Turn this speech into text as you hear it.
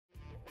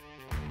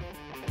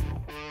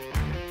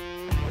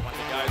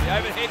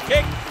overhead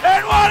kick,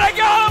 and what a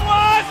goal it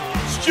was!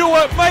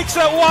 Stewart makes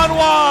it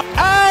 1-1.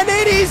 And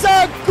it is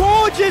a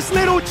gorgeous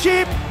little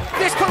chip.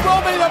 This could well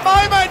be the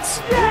moment.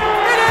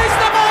 It is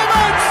the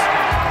moment.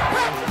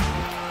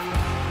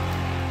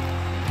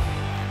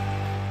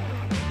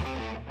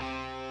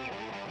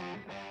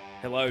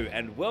 Hello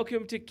and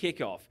welcome to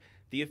Kickoff,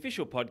 the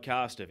official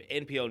podcast of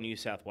NPL New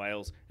South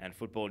Wales and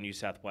Football New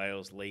South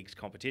Wales Leagues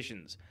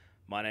competitions.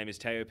 My name is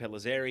Teo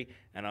Pellizzeri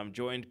and I'm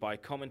joined by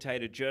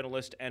commentator,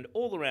 journalist and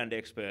all-around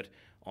expert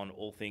on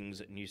all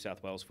things New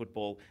South Wales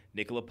football,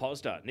 Nicola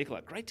Posda.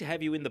 Nicola, great to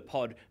have you in the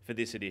pod for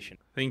this edition.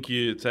 Thank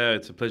you, Teo.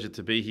 It's a pleasure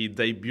to be here,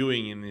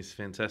 debuting in this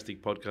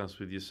fantastic podcast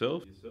with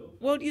yourself.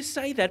 Well, you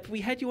say that, but we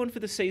had you on for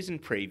the season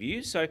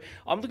preview, so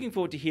I'm looking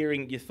forward to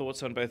hearing your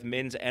thoughts on both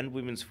men's and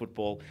women's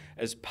football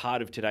as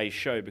part of today's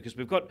show, because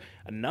we've got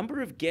a number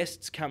of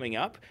guests coming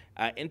up,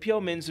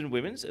 NPL men's and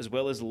women's, as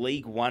well as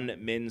League One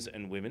men's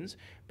and women's.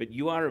 But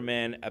you are a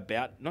man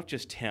about not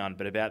just town,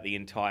 but about the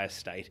entire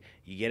state.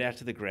 You get out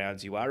to the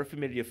grounds, you are a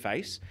familiar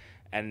face,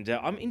 and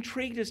I'm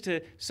intrigued as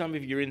to some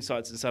of your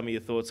insights and some of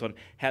your thoughts on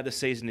how the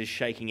season is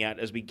shaking out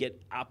as we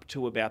get up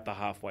to about the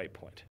halfway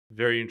point.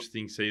 Very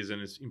interesting season.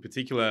 It's, in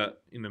particular,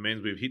 in the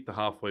men's, we've hit the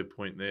halfway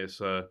point there.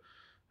 So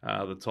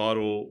the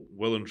title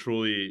well and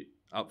truly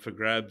up for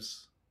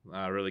grabs,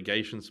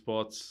 relegation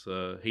spots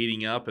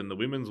heating up, and the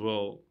women's,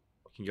 well,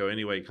 can go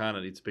any way, can't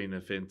it? It's been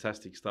a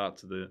fantastic start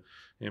to the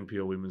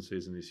NPL women's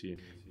season this year.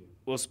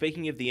 Well,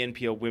 speaking of the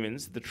NPL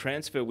women's, the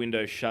transfer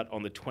window shut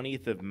on the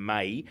 20th of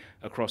May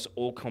across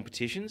all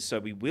competitions, so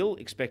we will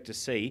expect to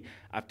see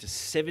up to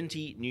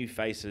 70 new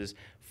faces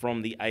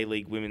from the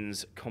A-League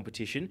women's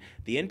competition.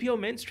 The NPL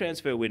men's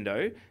transfer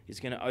window is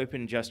going to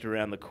open just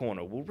around the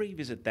corner. We'll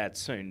revisit that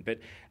soon. But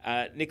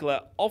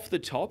Nicola, off the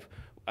top,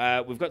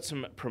 we've got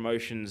some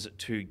promotions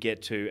to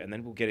get to, and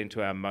then we'll get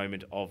into our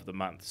moment of the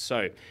month.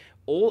 So,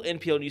 all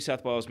NPL New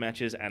South Wales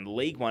matches and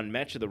League One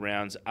Match of the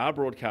Rounds are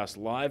broadcast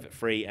live,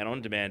 free and on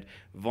demand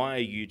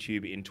via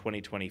YouTube in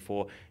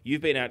 2024.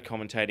 You've been out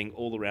commentating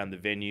all around the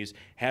venues.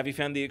 How have you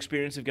found the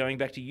experience of going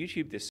back to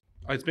YouTube this?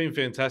 It's been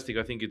fantastic.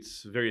 I think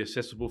it's very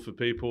accessible for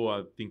people.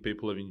 I think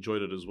people have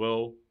enjoyed it as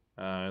well.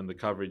 And the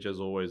coverage, as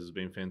always, has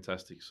been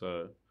fantastic.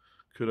 So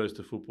kudos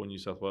to Football New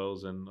South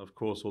Wales and, of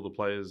course, all the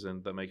players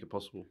and that make it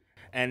possible.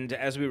 And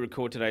as we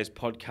record today's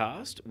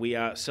podcast, we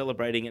are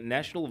celebrating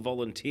National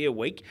Volunteer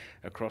Week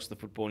across the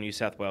Football New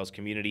South Wales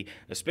community.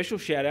 A special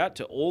shout out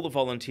to all the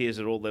volunteers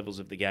at all levels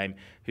of the game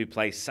who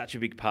play such a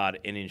big part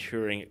in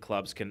ensuring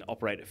clubs can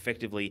operate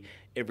effectively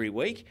every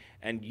week.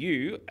 And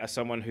you are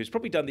someone who's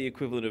probably done the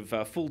equivalent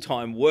of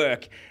full-time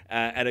work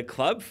at a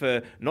club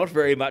for not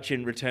very much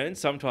in return,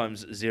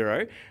 sometimes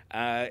zero,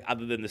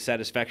 other than the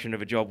satisfaction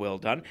of a job well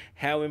done.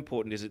 How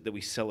important is it that we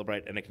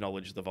celebrate and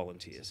acknowledge the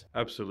volunteers?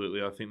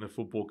 Absolutely. I think the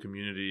football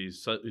community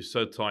is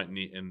so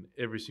tight-knit, and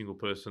every single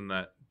person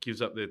that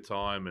gives up their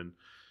time and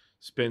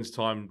spends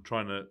time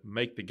trying to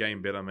make the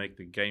game better, make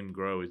the game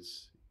grow,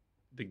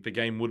 the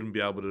game wouldn't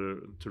be able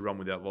to run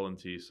without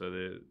volunteers. So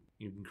they're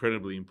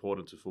incredibly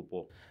important to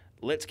football.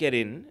 Let's get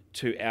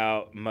into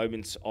our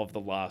moments of the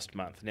last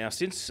month. Now,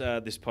 since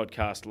this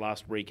podcast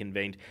last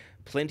reconvened,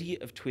 plenty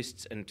of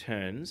twists and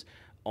turns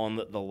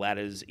on the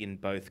ladders in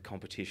both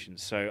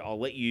competitions. So I'll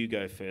let you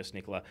go first,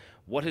 Nicola.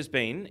 What has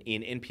been,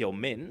 in NPL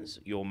men's,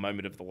 your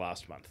moment of the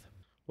last month?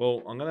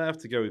 Well, I'm going to have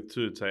to go with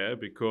two, Teo,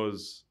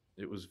 because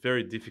it was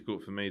very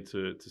difficult for me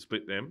to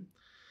split them.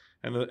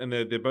 And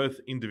they're both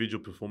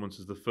individual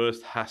performances. The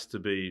first has to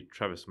be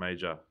Travis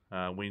Major.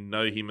 We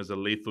know him as a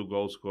lethal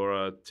goal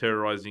scorer,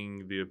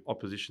 terrorising the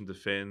opposition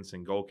defence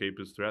and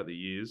goalkeepers throughout the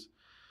years.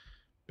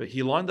 But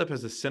he lined up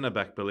as a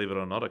centre-back, believe it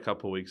or not, a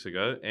couple of weeks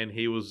ago, and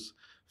he was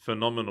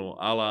phenomenal,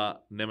 a la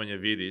Nemanja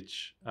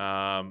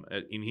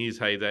Vidic in his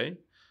heyday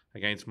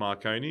against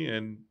Marconi,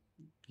 and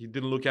he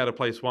didn't look out of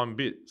place one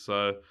bit.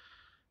 So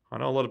I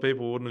know a lot of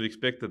people wouldn't have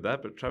expected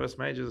that, but Travis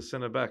Major is a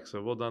centre-back,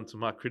 so well done to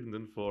Mark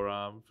Crittenden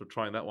for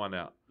trying that one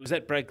out. Was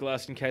that break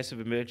glass in case of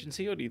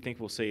emergency, or do you think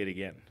we'll see it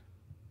again?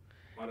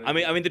 I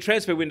mean, the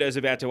transfer window is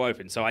about to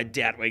open, so I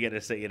doubt we're going to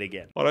see it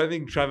again. I don't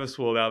think Travis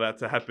will allow that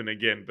to happen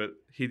again, but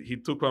he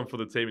took one for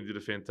the team and did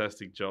a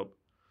fantastic job.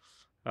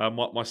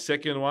 My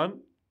second one,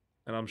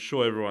 and I'm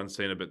sure everyone's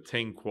seen it, but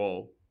Teng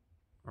Kuol.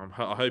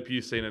 I hope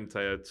you've seen him,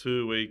 Teo.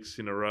 2 weeks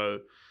in a row,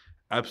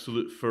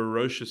 absolute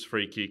ferocious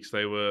free kicks.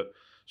 They were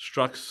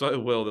struck so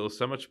well. There was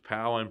so much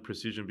power and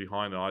precision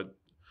behind it. I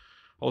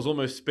was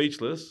almost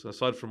speechless,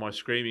 aside from my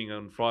screaming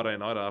on Friday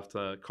night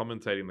after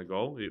commentating the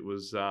goal. It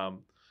was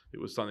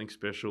something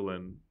special,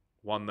 and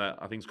one that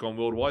I think's gone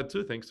worldwide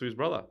too, thanks to his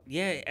brother.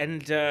 Yeah,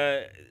 and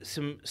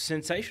some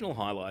sensational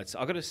highlights.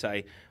 I've got to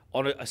say,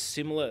 on a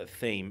similar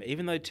theme,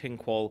 even though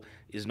Teng Kuol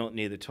is not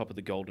near the top of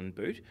the Golden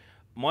Boot,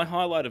 my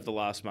highlight of the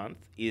last month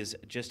is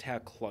just how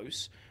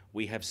close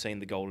we have seen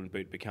the Golden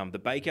Boot become. The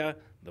Baker,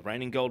 the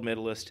reigning gold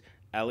medalist,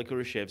 Alek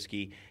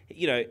Urashevsky,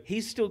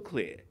 he's still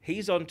clear.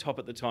 He's on top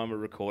at the time of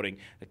recording,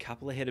 a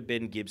couple ahead of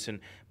Ben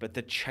Gibson, but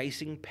the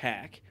chasing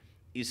pack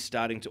is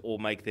starting to all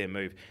make their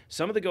move.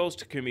 Some of the goals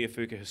Takumi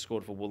Afuka has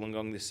scored for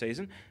Wollongong this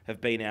season have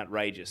been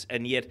outrageous,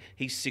 and yet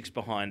he's 6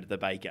 behind the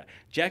Baker.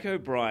 Jack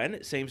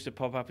O'Brien seems to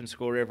pop up and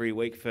score every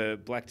week for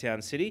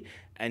Blacktown City,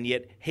 and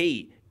yet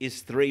he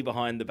is 3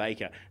 behind the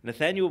Baker.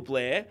 Nathaniel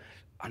Blair,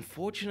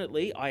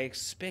 unfortunately, I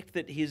expect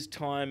that his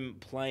time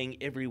playing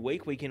every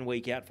week in,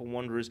 week out for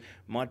Wanderers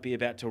might be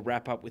about to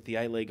wrap up with the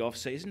A-League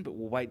off-season, but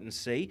we'll wait and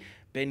see.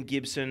 Ben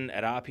Gibson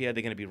at Arpia,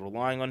 they're going to be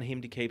relying on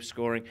him to keep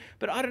scoring.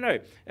 But I don't know.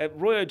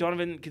 Roy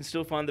O'Donovan can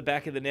still find the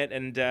back of the net,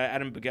 and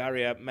Adam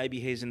Bagaria, maybe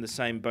he's in the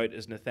same boat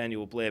as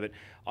Nathaniel Blair, but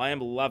I am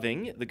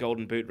loving the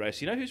Golden Boot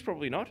race. You know who's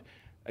probably not?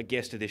 A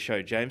guest of this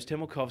show, James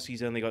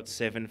Temelkovski's only got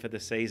 7 for the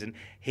season.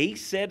 He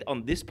said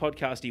on this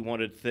podcast he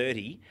wanted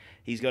 30.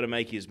 He's got to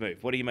make his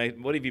move. What have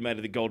you made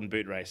of the Golden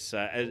Boot race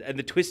and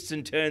the twists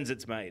and turns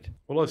it's made?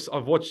 Well,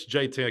 I've watched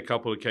JT a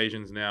couple of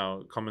occasions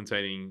now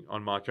commentating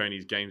on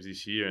Marconi's games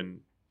this year,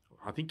 and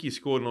I think he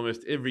scored in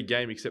almost every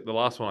game except the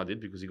last one I did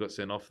because he got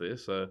sent off there.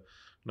 So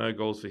no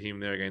goals for him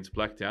there against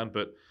Blacktown.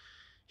 But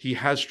he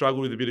has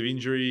struggled with a bit of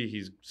injury.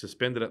 He's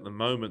suspended at the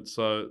moment.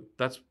 So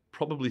that's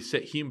probably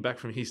set him back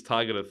from his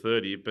target of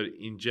 30. But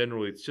in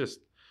general, it's just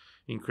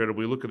incredible.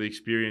 We look at the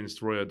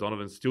experienced Roy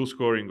O'Donovan still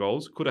scoring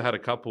goals. Could have had a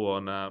couple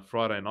on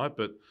Friday night,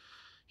 but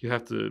you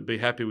have to be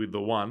happy with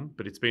the one.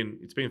 But it's been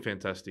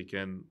fantastic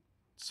and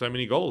so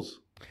many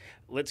goals.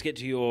 Let's get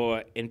to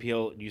your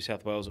NPL New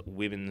South Wales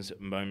women's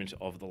moment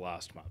of the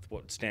last month.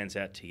 What stands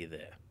out to you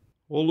there?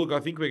 Well, look, I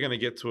think we're going to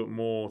get to it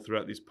more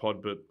throughout this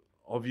pod, but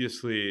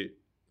obviously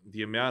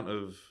the amount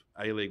of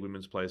A-League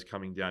women's players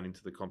coming down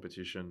into the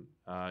competition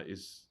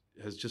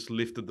has just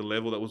lifted the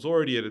level that was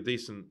already at a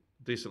decent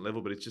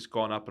level, but it's just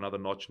gone up another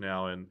notch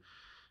now, and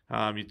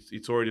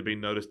it's already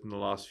been noticed in the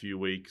last few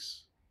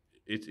weeks.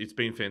 It's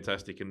been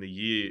fantastic, and the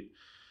year,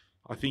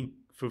 I think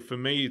for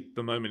me,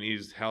 the moment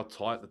is how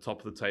tight the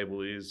top of the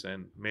table is,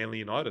 and Manly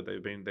United,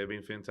 they've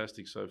been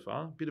fantastic so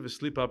far. Bit of a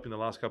slip up in the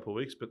last couple of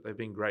weeks, but they've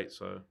been great.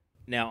 So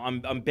now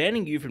I'm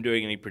banning you from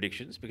doing any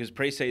predictions because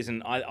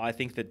preseason, I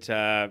think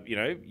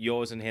that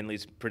yours and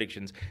Henley's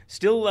predictions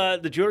still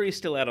the jury is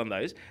still out on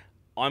those.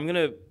 I'm going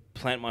to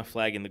plant my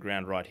flag in the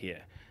ground right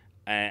here.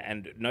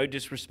 And no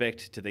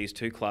disrespect to these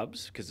two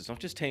clubs, because it's not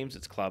just teams,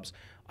 it's clubs.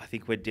 I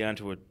think we're down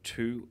to a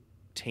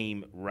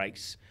 2-team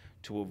race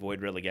to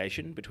avoid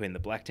relegation between the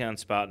Blacktown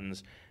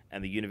Spartans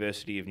and the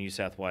University of New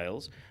South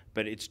Wales.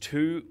 But it's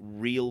two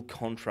real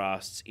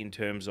contrasts in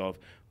terms of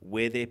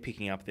where they're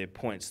picking up their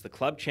points. The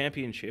club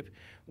championship,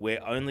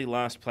 where only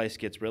last place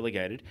gets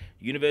relegated,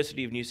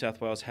 University of New South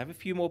Wales have a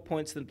few more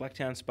points than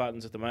Blacktown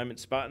Spartans at the moment.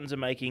 Spartans are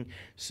making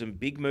some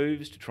big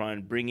moves to try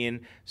and bring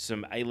in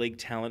some A-League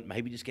talent,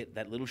 maybe just get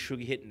that little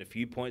sugar hit and a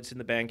few points in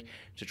the bank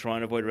to try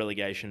and avoid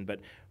relegation.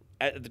 But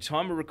at the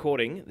time of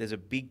recording, there's a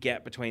big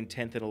gap between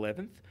 10th and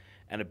 11th.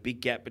 And a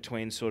big gap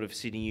between sort of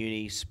Sydney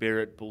Uni,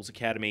 Spirit, Bulls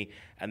Academy,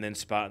 and then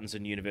Spartans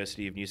and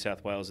University of New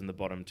South Wales in the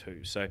bottom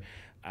two. So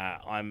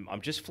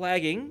I'm just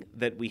flagging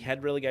that we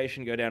had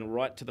relegation go down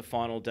right to the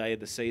final day of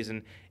the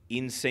season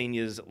in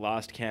seniors'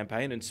 last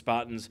campaign, and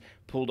Spartans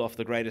pulled off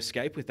the great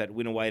escape with that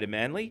win away to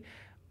Manly.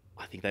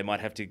 I think they might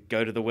have to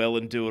go to the well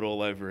and do it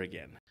all over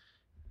again.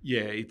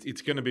 Yeah,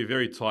 it's going to be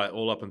very tight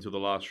all up until the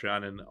last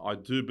round, and I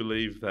do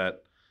believe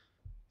that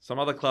some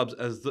other clubs,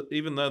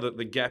 even though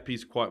the gap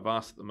is quite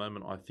vast at the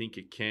moment, I think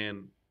it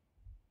can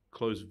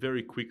close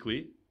very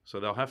quickly.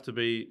 So they'll have to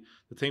be,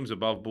 the teams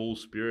above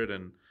Bulls, Spirit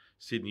and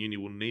Sydney Uni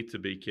will need to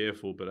be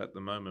careful. But at the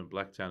moment,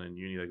 Blacktown and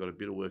Uni, they've got a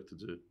bit of work to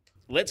do.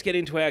 Let's get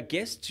into our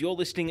guests. You're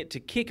listening to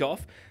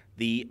Kickoff,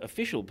 the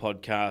official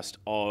podcast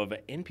of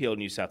NPL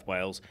New South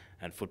Wales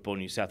and Football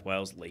New South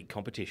Wales League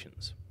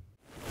competitions.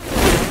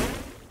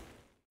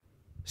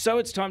 So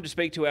it's time to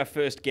speak to our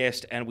first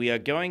guest, and we are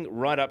going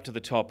right up to the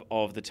top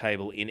of the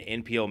table in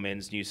NPL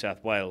Men's New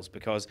South Wales,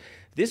 because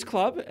this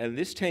club and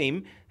this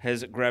team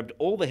has grabbed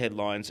all the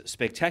headlines,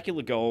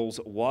 spectacular goals,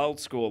 wild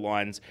score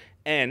lines,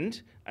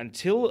 and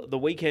until the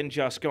weekend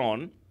just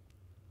gone,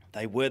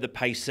 they were the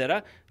pace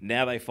setter.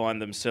 Now they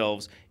find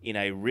themselves in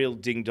a real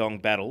ding-dong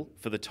battle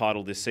for the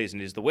title this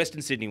season. It is the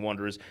Western Sydney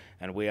Wanderers,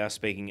 and we are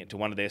speaking to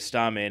one of their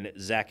star men,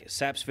 Zac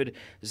Sapsford.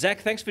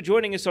 Zac, thanks for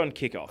joining us on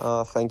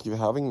Kickoff. Thank you for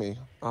having me.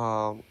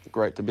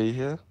 Great to be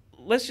here.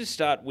 Let's just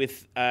start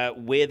with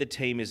where the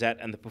team is at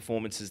and the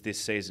performances this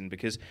season,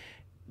 because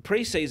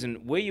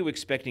pre-season, were you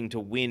expecting to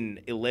win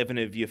 11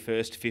 of your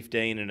first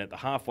 15 and at the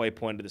halfway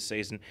point of the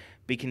season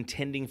be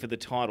contending for the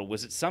title?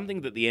 Was it something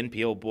that the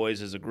NPL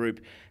boys as a group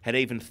had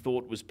even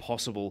thought was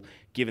possible,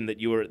 given that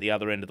you were at the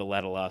other end of the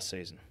ladder last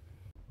season?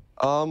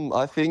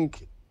 I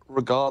think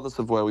regardless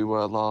of where we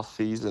were last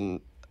season,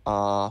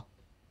 I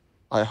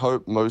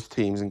hope most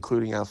teams,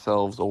 including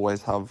ourselves,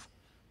 always have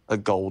a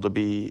goal to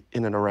be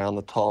in and around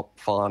the top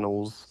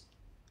finals,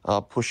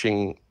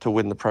 pushing to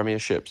win the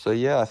premiership. So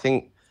yeah, I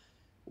think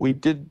we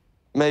did,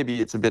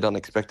 maybe it's a bit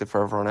unexpected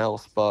for everyone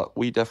else, but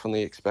we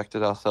definitely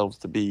expected ourselves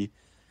to be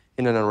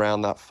in and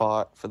around that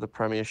fight for the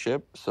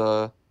premiership.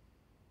 So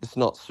it's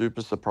not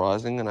super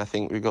surprising, and I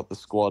think we got the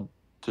squad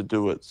to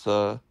do it.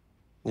 So,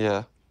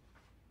 yeah.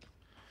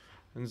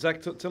 And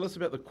Zach, tell us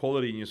about the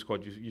quality in your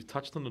squad. You've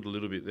touched on it a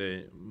little bit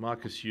there.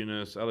 Marcus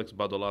Yunus, Alex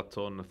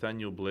Badolato,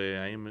 Nathaniel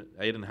Blair,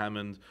 Aidan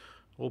Hammond,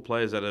 all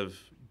players that have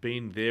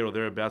been there or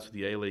thereabouts with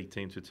the A-League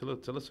team. So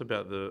tell us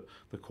about the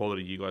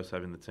quality you guys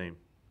have in the team.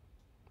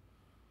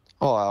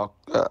 Oh,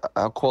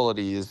 our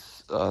quality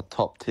is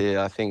top tier.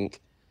 I think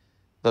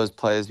those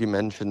players you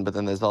mentioned, but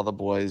then there's other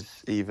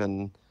boys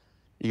even.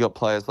 You got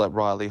players like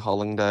Riley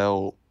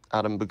Hollingdale,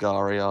 Adam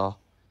Bugaria,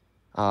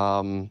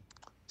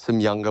 some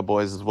younger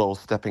boys as well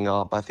stepping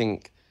up. I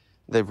think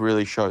they've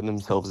really shown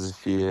themselves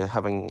this year,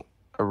 having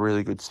a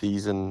really good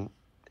season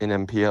in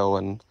NPL,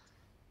 and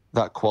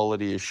that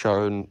quality is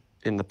shown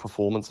in the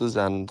performances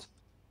and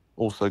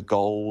also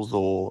goals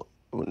or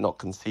not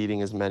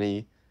conceding as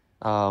many.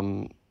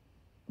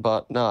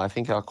 But no, I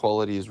think our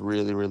quality is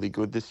really, really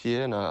good this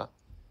year and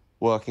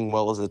working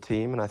well as a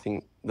team, and I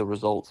think the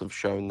results have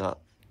shown that.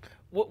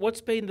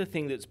 What's been the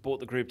thing that's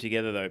brought the group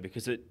together, though?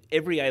 Because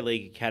every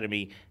A-League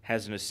academy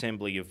has an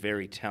assembly of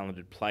very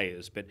talented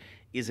players, but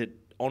is it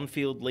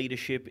on-field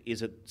leadership?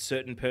 Is it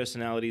certain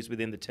personalities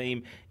within the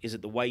team? Is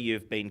it the way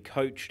you've been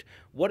coached?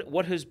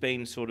 What has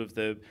been sort of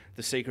the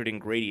secret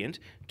ingredient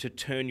to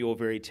turn your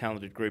very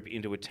talented group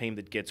into a team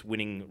that gets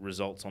winning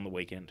results on the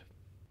weekend?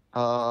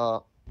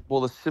 Well,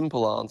 the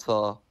simple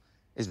answer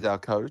is our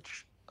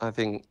coach. I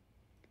think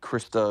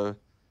Christo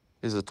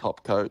is a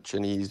top coach,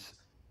 and he's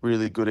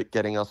really good at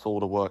getting us all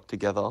to work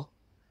together.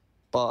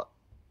 But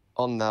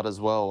on that as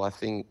well, I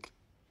think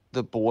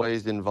the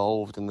boys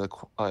involved in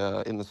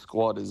the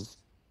squad is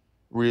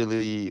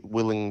really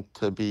willing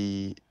to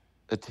be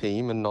a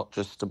team and not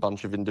just a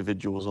bunch of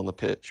individuals on the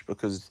pitch,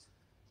 because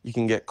you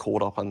can get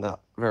caught up on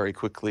that very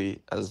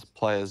quickly as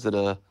players that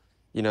are,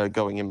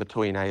 going in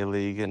between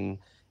A-League and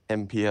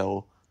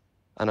NPL.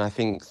 And I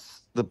think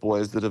the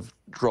boys that have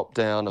dropped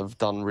down have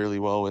done really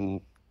well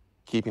in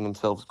keeping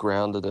themselves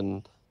grounded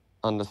and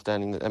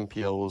understanding that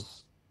NPL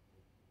is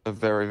a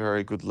very,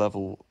 very good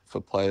level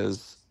for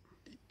players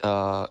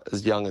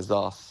as young as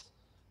us.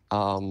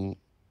 And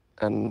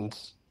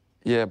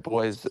yeah,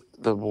 boys,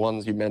 the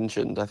ones you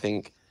mentioned, I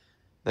think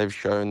they've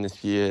shown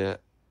this year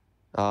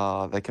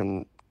they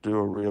can do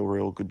a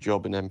real good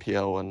job in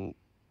NPL, and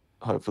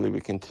hopefully we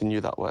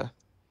continue that way.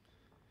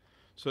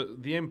 So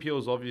the NPL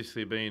has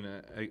obviously been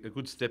a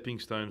good stepping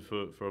stone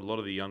for a lot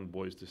of the young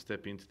boys to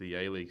step into the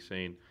A-League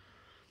scene.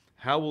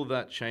 How will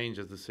that change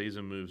as the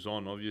season moves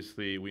on?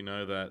 Obviously, we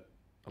know that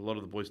a lot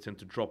of the boys tend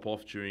to drop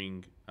off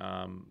during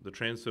the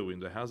transfer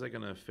window. How's that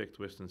going to affect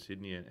Western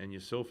Sydney and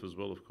yourself as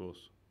well, of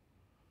course?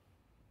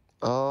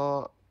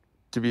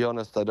 To be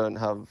honest, I don't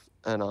have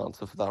an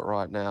answer for that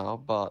right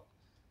now, but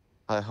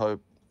I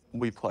hope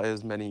we play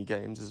as many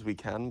games as we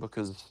can,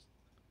 because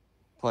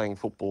playing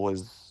football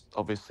is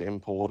obviously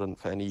important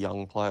for any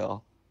young player,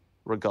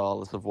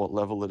 regardless of what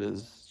level it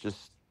is.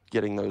 Just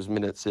getting those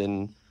minutes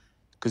in,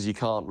 because you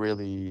can't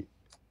really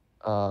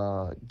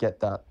get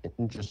that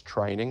in just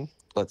training.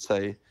 Let's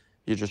say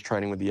you're just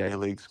training with the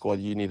A-League squad,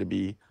 you need to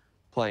be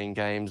playing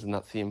games, and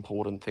that's the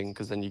important thing,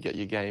 because then you get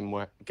your game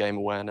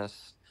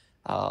awareness.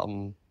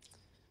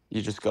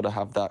 You just got to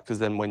have that, because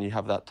then when you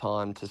have that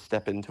time to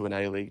step into an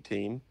A-League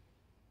team,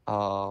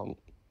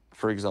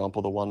 for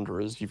example, the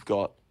Wanderers, you've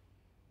got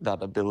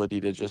that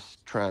ability to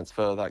just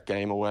transfer that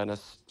game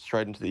awareness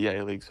straight into the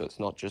A-League, so it's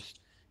not just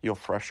you're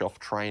fresh off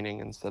training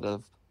instead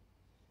of,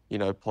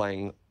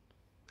 playing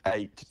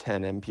 8 to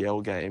 10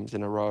 NPL games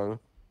in a row.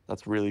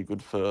 That's really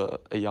good for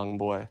a young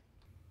boy.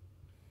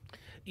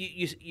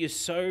 You're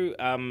so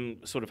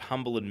sort of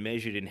humble and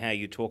measured in how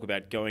you talk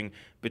about going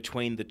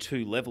between the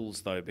two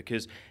levels, though,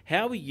 because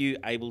how are you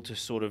able to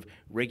sort of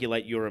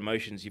regulate your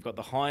emotions? You've got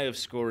the high of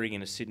scoring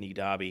in a Sydney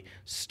derby,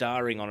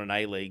 starring on an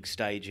A-League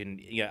stage in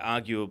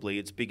arguably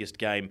its biggest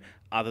game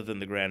other than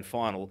the grand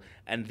final,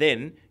 and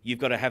then you've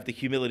got to have the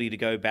humility to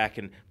go back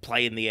and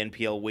play in the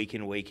NPL week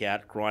in, week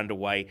out, grind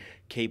away,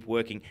 keep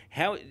working.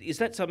 How is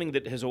that something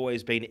that has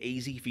always been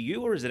easy for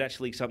you, or is it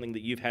actually something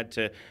that you've had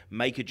to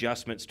make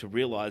adjustments to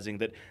realising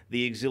that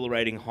the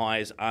exhilarating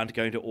highs aren't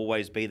going to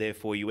always be there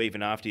for you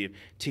even after you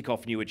tick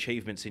off new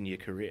achievements in your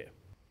career?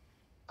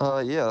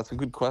 Yeah, that's a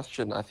good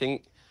question. I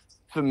think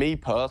for me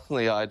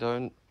personally, I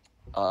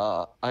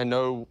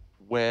know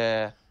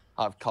where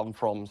I've come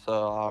from.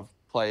 So I've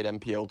played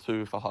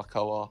NPL2 for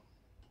Hakoah,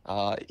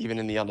 even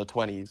in the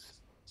under-20s.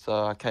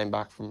 So I came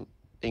back from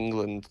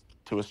England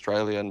to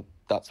Australia, and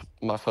that's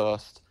my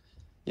first,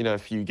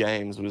 few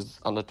games was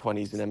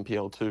under-20s in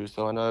NPL2.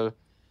 So I know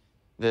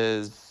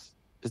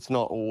it's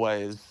not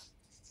always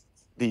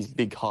these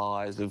big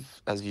highs of,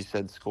 as you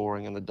said,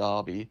 scoring in the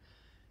derby.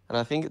 And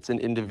I think it's an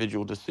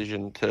individual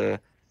decision to,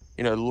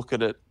 look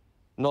at it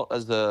not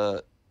as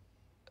a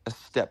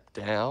step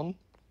down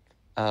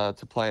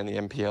to play in the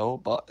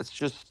NPL, but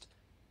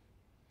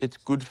it's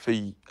good for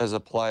you as a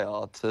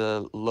player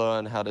to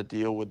learn how to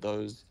deal with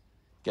those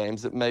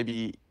games that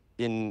maybe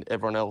in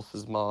everyone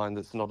else's mind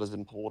it's not as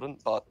important,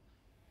 but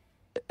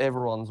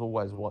everyone's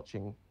always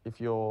watching. If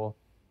you're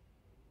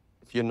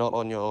not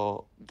on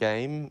your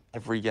game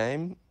every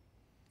game,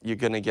 you're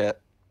going to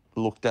get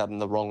looked at in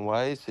the wrong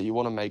way. So you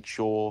want to make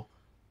sure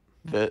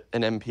that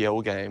an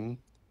NPL game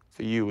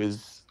for you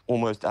is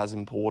almost as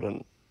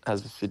important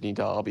as a Sydney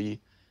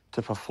derby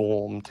to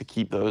perform, to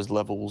keep those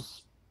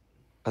levels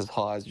as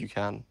high as you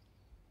can.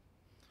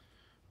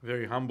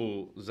 Very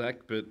humble, Zach,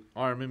 but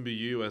I remember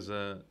you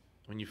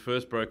when you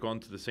first broke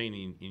onto the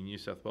scene in New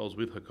South Wales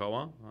with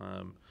Hakoah.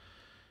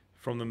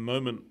 From the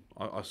moment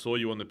I saw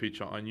you on the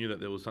pitch, I knew that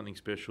there was something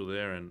special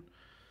there. And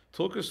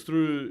talk us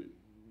through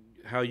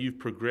how you've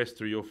progressed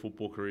through your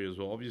football career as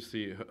well.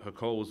 Obviously,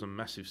 Hakoah was a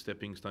massive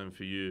stepping stone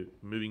for you,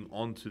 moving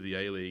on to the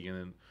A-League and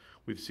then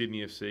with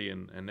Sydney FC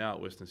and now at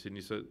Western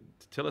Sydney. So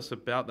tell us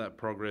about that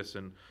progress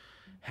and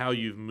how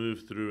you've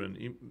moved through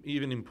and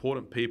even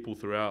important people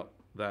throughout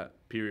that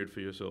period for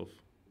yourself.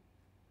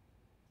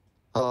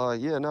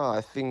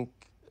 I think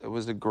it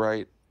was a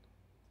great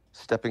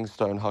stepping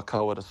stone,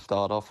 Hakoah, to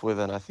start off with,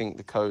 and I think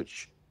the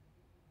coach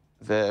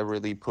there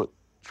really put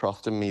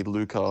trust in me.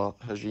 Luca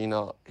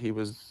Hajina, he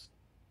was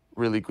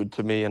really good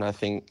to me, and I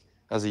think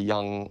as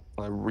a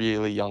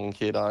really young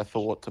kid, I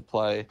thought to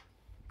play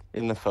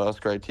in the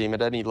first grade team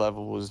at any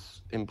level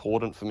was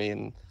important for me,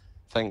 and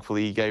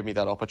thankfully he gave me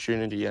that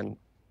opportunity, and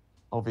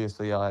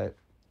obviously I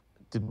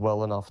did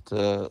well enough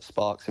to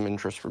spark some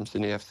interest from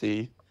Sydney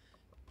FC.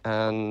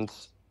 And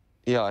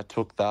yeah, I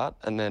took that,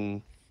 and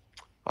then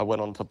I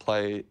went on to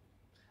play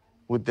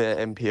with their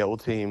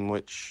NPL team,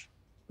 which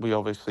we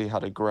obviously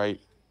had a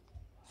great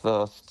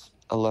first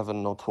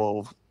 11 or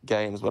 12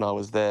 games when I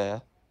was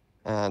there,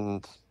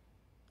 and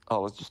I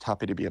was just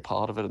happy to be a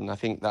part of it. And I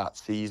think that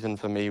season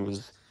for me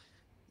was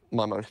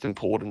my most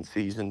important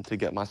season to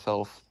get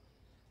myself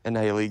an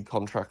A-League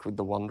contract with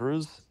the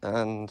Wanderers.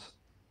 And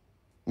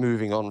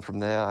moving on from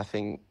there, I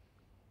think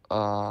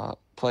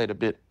played a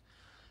bit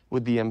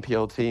with the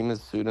NPL team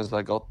as soon as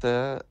I got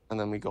there, and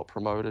then we got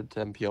promoted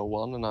to NPL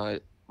 1, and I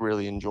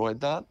really enjoyed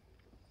that.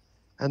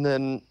 And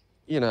then,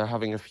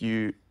 having a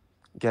few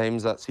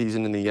games that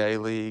season in the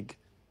A-League,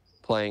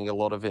 playing a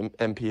lot of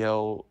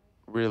NPL,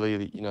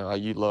 really,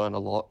 you learn a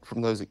lot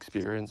from those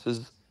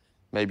experiences.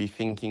 Maybe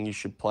thinking you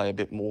should play a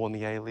bit more in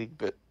the A-League,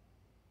 but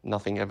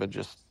nothing ever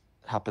just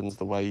happens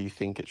the way you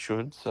think it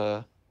should. So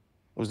it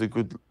was a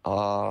good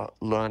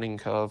learning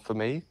curve for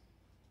me.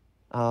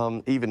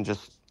 Even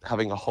just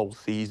having a whole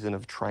season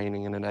of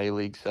training in an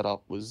A-League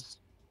setup was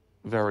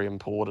very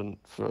important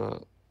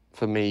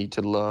for me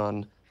to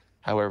learn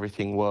how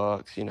everything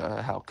works,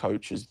 how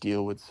coaches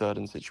deal with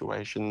certain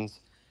situations,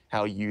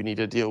 how you need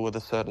to deal with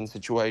a certain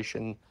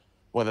situation,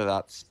 whether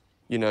that's,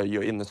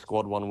 you're in the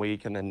squad one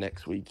week and then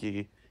next week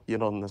you're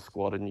not in the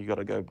squad and you got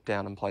to go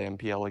down and play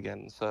NPL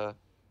again. So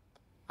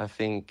I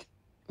think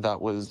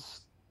that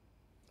was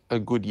a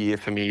good year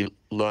for me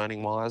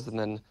learning-wise. And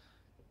then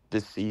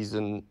this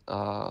season,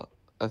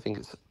 I think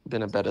it's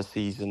been a better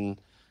season,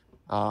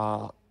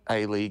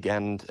 A-League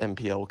and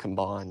NPL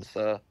combined.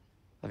 So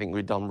I think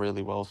we've done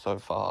really well so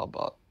far,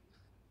 but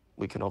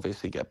we can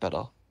obviously get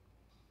better.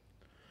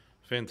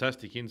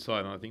 Fantastic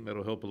insight, and I think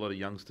that'll help a lot of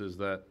youngsters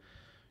that,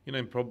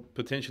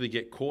 potentially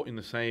get caught in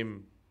the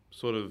same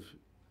sort of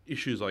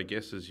issues, I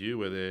guess, as you,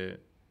 where they're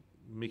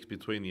mixed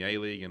between the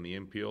A-League and the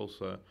NPL.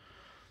 So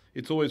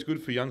it's always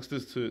good for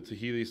youngsters to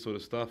hear this sort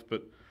of stuff.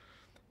 But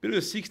a bit of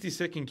a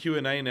 60-second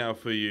Q&A now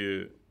for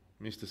you,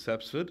 Mr.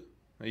 Sapsford.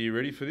 Are you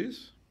ready for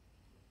this?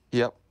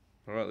 Yep.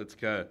 All right, let's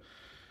go.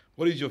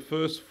 What is your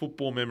first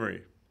football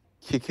memory?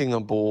 Kicking a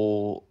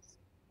ball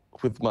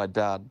with my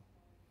dad.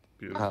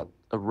 Beautiful. At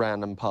a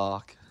random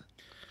park.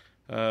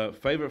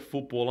 Favourite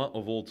footballer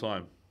of all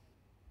time?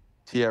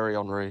 Thierry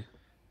Henry.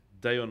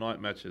 Day or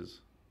night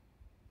matches?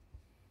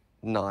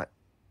 Night.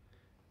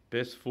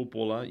 Best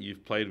footballer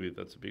you've played with?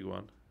 That's a big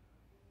one.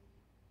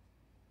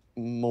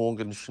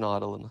 Morgan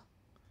Schneiderlin.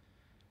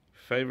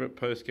 Favourite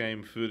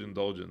post-game food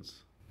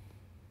indulgence?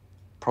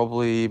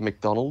 Probably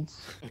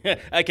McDonald's.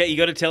 Okay, you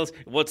got to tell us,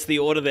 what's the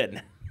order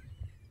then?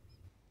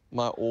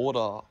 My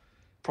order,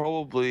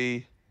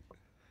 probably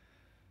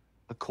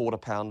a quarter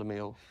pounder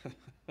meal.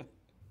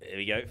 There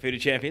we go, Food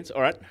of Champions.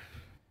 All right.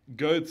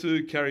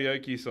 Go-to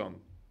karaoke song?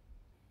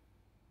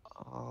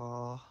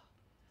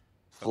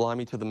 Fly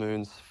Me to the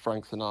Moon's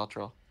Frank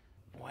Sinatra.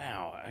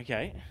 Wow,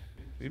 okay.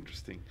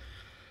 Interesting.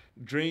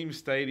 Dream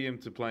stadium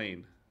to play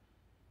in?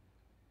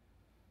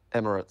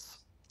 Emirates.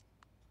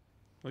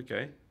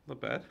 Okay, not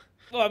bad.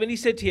 Well, I mean, he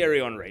said Thierry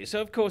Henry, so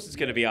of course it's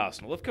going to be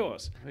Arsenal, of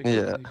course.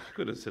 Yeah. He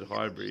could have said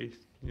Highbury,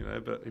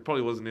 but he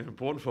probably wasn't even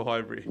important for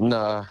Highbury.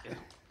 No,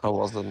 I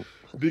wasn't.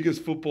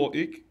 Biggest football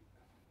ick?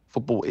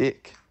 Football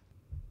ick?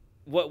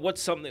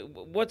 What's something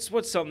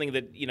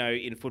that,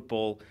 in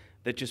football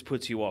that just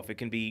puts you off? It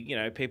can be,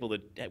 people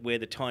that wear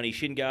the tiny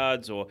shin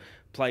guards or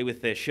play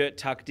with their shirt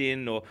tucked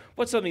in, or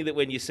what's something that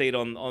when you see it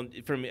on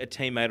from a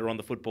teammate or on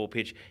the football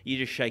pitch, you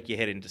just shake your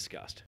head in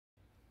disgust?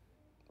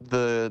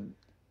 The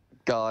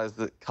guys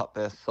that cut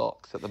their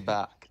socks at the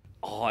back.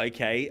 Oh,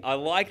 okay. I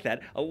like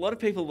that. A lot of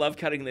people love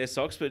cutting their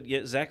socks, but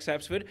Zac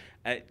Sapsford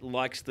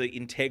likes the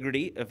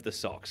integrity of the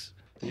socks.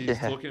 He's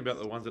talking about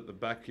the ones at the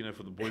back,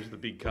 for the boys with the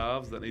big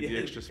calves that need the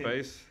extra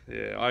space.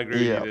 Yeah, I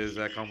agree with you there,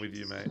 Zach. I'm with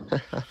you,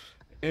 mate.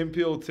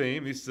 NPL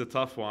team, this is a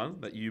tough one,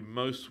 that you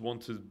most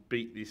want to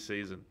beat this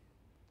season.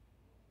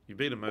 You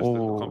beat them most of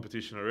the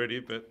competition already,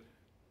 but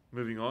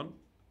moving on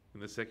in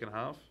the second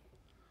half.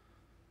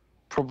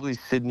 Probably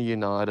Sydney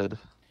United.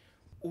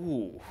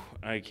 Ooh,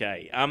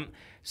 okay.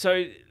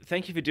 So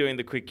thank you for doing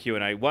the quick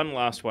Q&A. One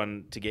last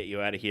one to get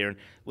you out of here, and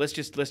let's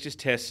just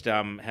test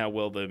how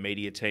well the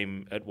media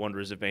team at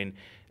Wanderers have been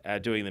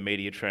doing the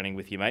media training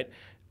with you, mate.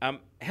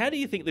 How do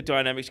you think the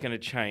dynamic's going to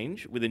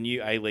change with a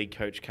new A-League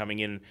coach coming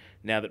in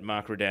now that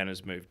Mark Redan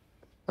has moved?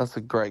 That's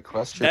a great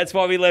question. That's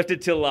why we left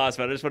it till last,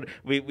 man. I just want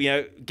we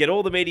get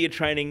all the media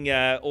training,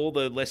 all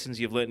the lessons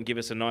you've learned, and give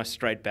us a nice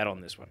straight bat on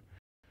this one.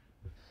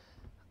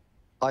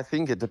 I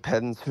think it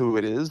depends who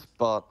it is,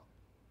 but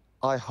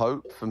I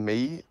hope for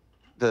me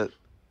that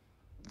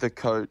the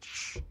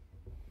coach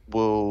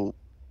will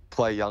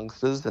play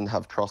youngsters and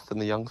have trust in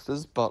the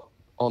youngsters. But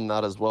on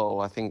that as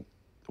well, I think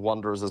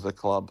Wanderers as a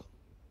club,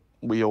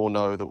 we all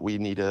know that we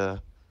need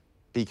to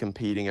be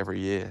competing every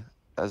year.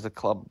 As a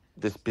club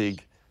this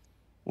big,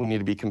 we need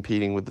to be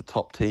competing with the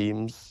top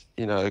teams,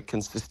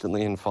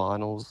 consistently in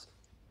finals.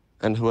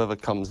 And whoever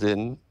comes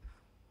in,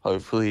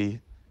 hopefully,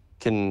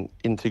 can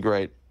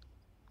integrate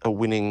a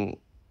winning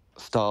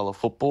style of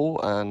football.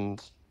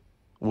 And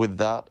with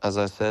that, as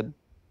I said,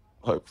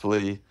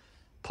 hopefully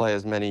play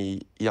as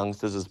many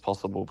youngsters as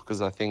possible,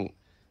 because I think,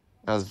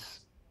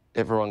 as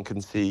everyone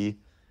can see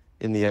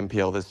in the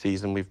NPL this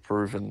season, we've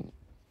proven,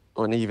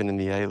 and even in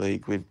the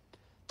A-League, we've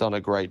done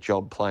a great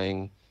job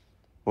playing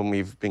when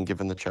we've been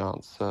given the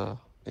chance.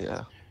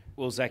 Yeah.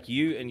 Well, Zac,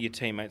 you and your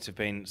teammates have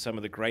been some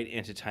of the great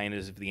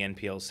entertainers of the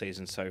NPL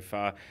season so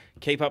far.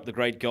 Keep up the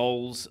great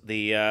goals,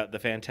 the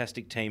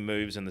fantastic team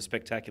moves, and the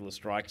spectacular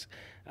strikes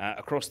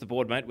across the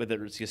board, mate,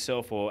 whether it's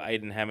yourself or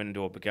Aidan Hammond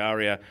or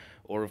Bagaria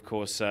or, of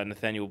course,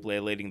 Nathaniel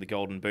Blair leading the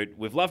Golden Boot.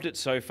 We've loved it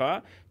so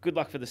far. Good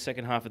luck for the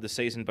second half of the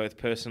season, both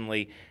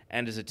personally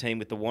and as a team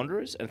with the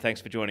Wanderers, and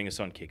thanks for joining us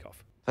on Kickoff.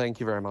 Thank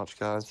you very much,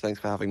 guys. Thanks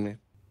for having me.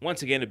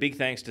 Once again, a big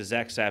thanks to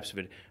Zac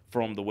Sapsford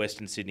from the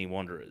Western Sydney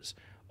Wanderers.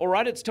 All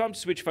right, it's time to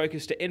switch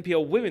focus to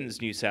NPL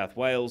Women's New South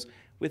Wales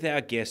with our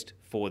guest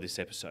for this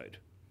episode.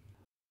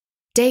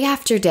 Day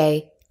after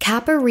day,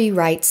 Kappa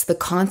rewrites the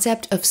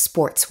concept of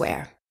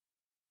sportswear.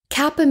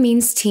 Kappa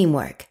means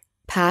teamwork,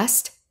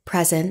 past,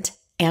 present,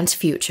 and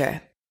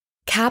future.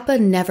 Kappa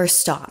never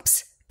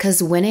stops,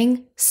 'cause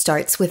winning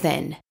starts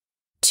within.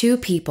 2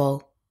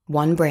 people,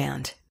 1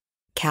 brand.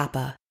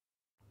 Kappa.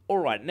 All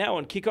right, now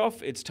on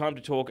Kickoff, it's time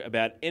to talk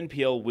about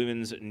NPL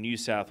Women's New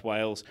South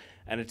Wales,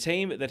 and a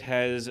team that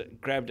has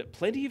grabbed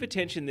plenty of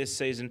attention this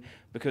season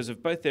because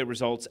of both their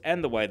results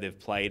and the way they've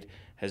played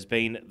has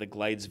been the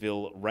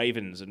Gladesville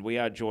Ravens. And we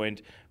are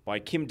joined by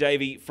Kim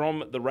Davey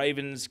from the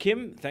Ravens.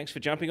 Kim, thanks for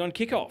jumping on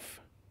Kickoff.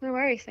 No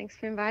worries, thanks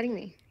for inviting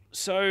me.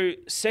 So,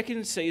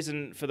 second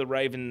season for the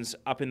Ravens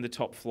up in the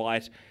top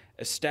flight,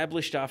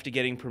 established after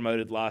getting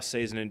promoted last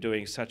season and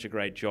doing such a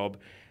great job.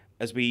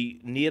 As we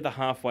near the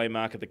halfway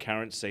mark of the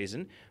current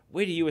season,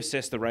 where do you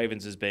assess the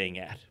Ravens as being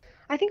at?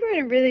 I think we're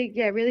in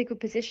a really good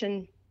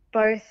position,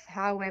 both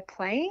how we're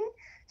playing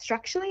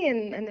structurally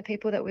and the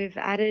people that we've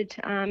added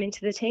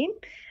into the team,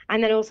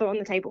 and then also on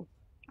the table.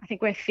 I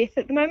think we're 5th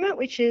at the moment,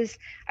 which is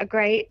a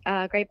great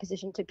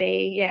position to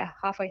be,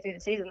 halfway through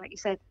the season, like you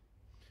said.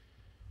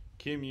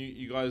 Kim,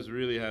 you guys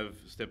really have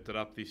stepped it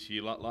up this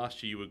year.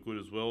 Last year you were good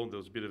as well. There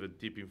was a bit of a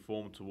dip in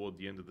form toward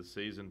the end of the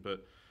season,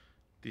 but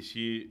this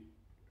year,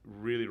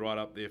 really right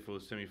up there for the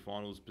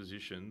semi-finals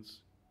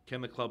positions.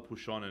 Can the club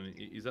push on, and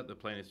is that the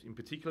plan? In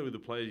particular with the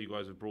players you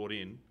guys have brought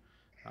in,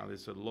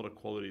 there's a lot of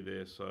quality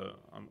there, so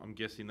I'm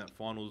guessing that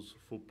finals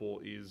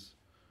football is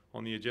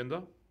on the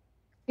agenda?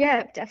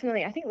 Yeah,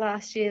 definitely. I think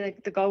last year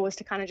the goal was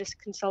to kind of just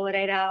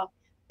consolidate our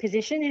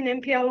position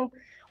in NPL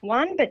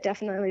 1, but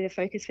definitely the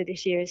focus for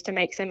this year is to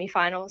make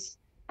semi-finals.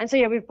 And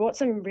so, we've brought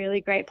some really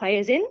great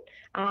players in,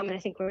 and I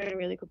think we're in a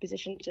really good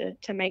position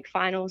to make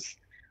finals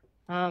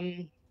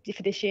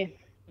for this year.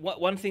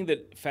 One thing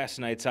that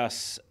fascinates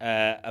us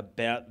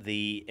about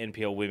the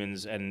NPL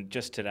Women's, and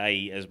just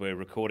today as we're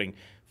recording,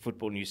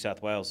 Football New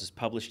South Wales has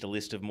published a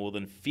list of more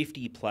than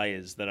 50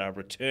 players that are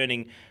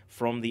returning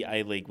from the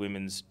A-League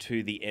Women's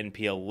to the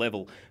NPL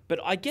level. But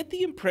I get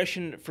the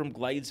impression from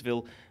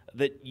Gladesville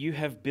that you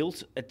have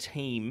built a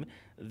team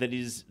that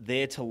is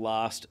there to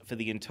last for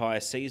the entire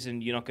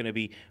season. You're not going to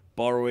be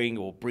borrowing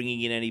or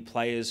bringing in any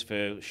players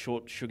for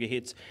short sugar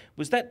hits.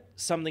 Was that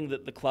something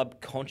that the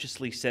club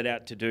consciously set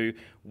out to do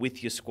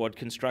with your squad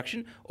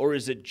construction, or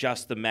is it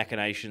just the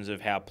machinations of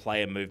how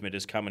player movement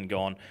has come and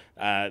gone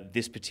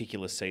this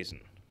particular season?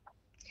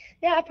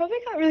 Yeah, I probably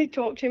can't really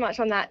talk too much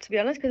on that, to be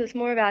honest, because it's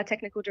more of our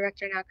technical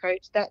director and our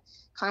coach that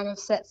kind of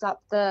sets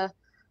up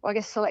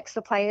selects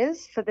the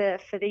players for the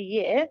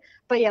year.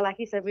 But yeah, like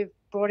you said, we've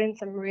brought in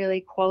some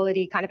really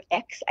quality kind of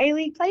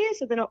ex-A-League players,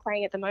 so they're not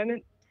playing at the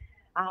moment.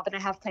 But they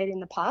have played in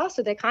the past,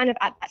 so they're kind of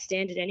at that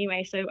standard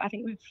anyway. So I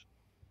think we've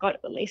got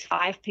at least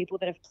 5 people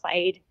that have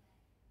played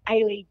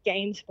A-League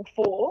games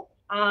before.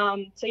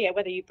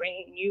 Whether you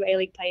bring new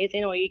A-League players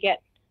in or you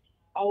get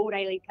old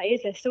A-League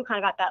players, they're still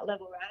kind of at that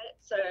level, right?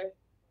 So,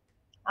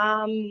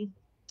 I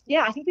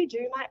think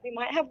we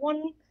might have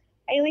one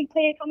A-League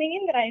player coming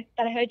in that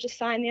I heard just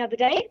signed the other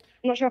day.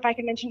 I'm not sure if I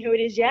can mention who it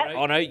is yet.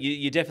 Oh no,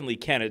 you definitely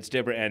can. It's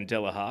Deborah Ann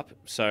Delaharp.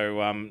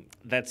 So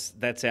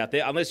that's out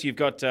there. Unless you've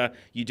got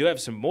you do have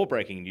some more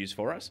breaking news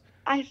for us.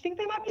 I think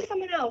there might be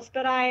someone else,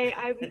 but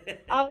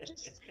I'll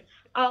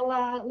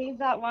leave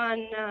that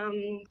one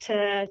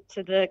to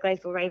the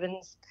Gladesville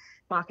Ravens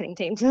marketing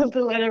team to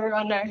let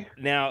everyone know.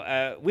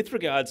 Now, with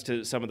regards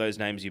to some of those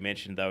names you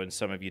mentioned, though, and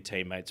some of your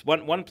teammates,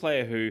 one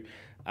player who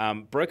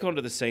broke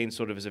onto the scene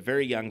sort of as a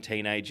very young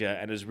teenager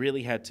and has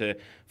really had to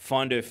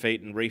find her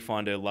feet and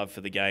re-find her love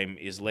for the game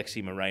is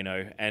Lexi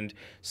Moreno. And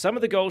some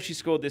of the goals she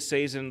scored this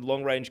season,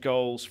 long-range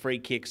goals, free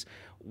kicks,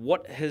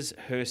 what has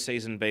her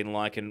season been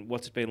like, and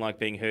what's it been like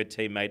being her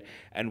teammate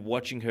and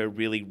watching her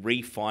really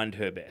re-find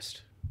her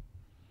best?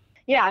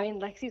 Yeah, I mean,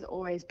 Lexi's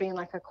always been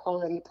like a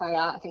quality player.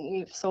 I think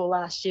we saw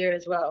last year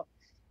as well.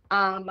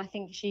 I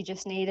think she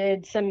just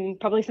needed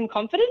probably some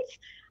confidence,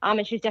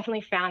 and she's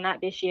definitely found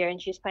that this year,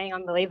 and she's playing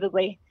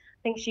unbelievably.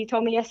 I think she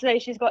told me yesterday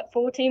she's got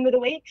 14 with the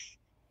weeks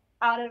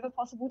out of a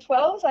possible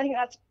 12, so I think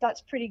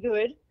that's pretty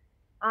good.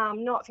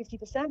 Not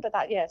 50%, but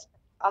it's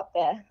up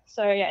there.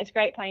 So yeah, it's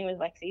great playing with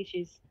Lexi.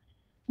 She's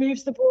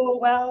moves the ball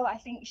well. I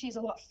think she's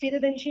a lot fitter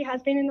than she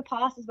has been in the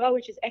past as well,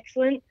 which is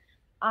excellent.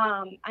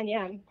 And yeah,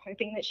 I'm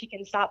hoping that she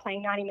can start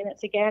playing 90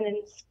 minutes again and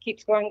keep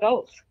scoring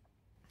goals.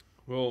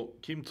 Well,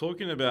 Kim,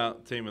 talking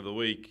about Team of the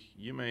Week,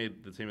 you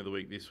made the Team of the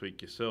Week this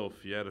week yourself.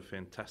 You had a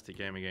fantastic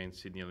game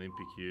against Sydney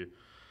Olympic.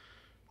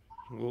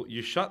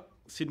 You shut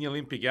Sydney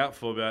Olympic out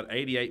for about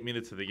 88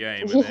 minutes of the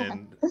game, and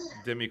then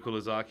Demi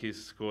Kulizakis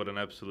scored an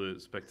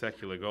absolute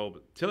spectacular goal.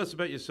 But tell us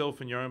about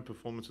yourself and your own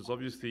performances.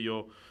 Obviously,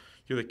 you're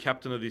the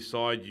captain of this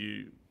side.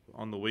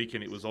 On the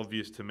weekend, it was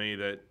obvious to me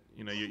that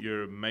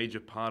you're a major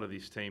part of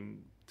this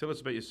team. Tell us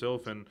about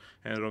yourself and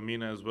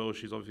Romina as well.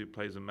 She's obviously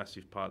plays a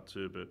massive part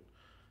too. But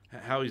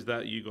how is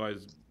that, you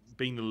guys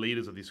being the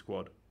leaders of this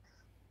squad?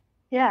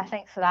 Yeah,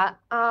 thanks for that.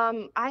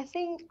 I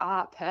think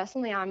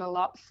personally I'm a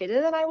lot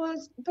fitter than I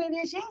was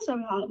previous year. So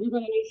we've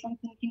got a new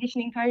strength and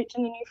conditioning coach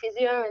and a new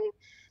physio, and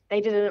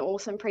they did an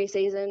awesome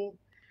pre-season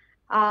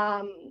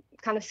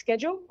kind of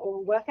schedule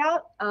or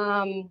workout.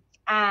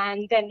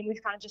 And then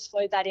we've kind of just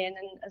flowed that in,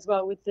 and as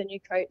well with the new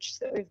coach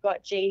that we've got,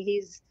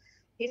 he's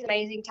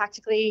amazing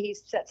tactically. He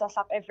sets us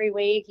up every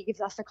week. He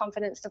gives us the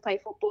confidence to play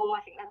football.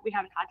 I think that we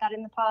haven't had that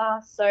in the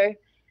past. So,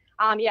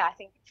 I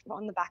think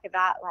on the back of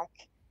that,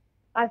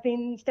 I've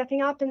been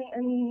stepping up.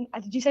 And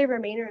did you say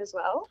Romina as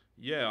well?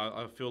 Yeah,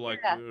 I feel like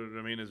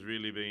Romina's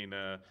really been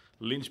a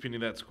linchpin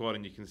in that squad,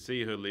 and you can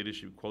see her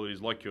leadership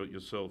qualities like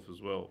yourself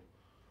as well.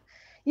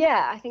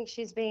 Yeah, I think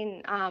she's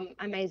been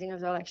amazing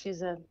as well.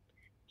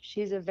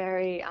 She's a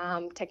very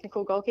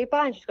technical goalkeeper,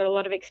 and she's got a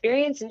lot of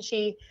experience, and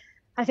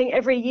I think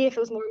every year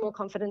feels more and more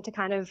confident to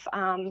kind of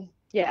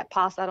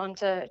pass that on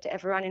to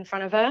everyone in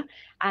front of her,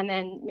 and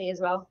then me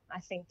as well. I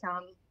think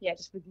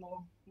just with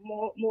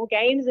more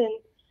games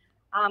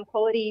and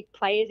quality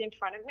players in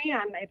front of me,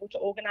 I'm able to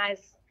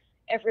organise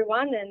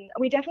everyone, and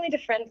we definitely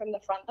defend from the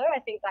front though. I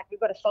think we've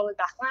got a solid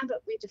backline,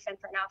 but we defend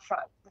from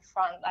the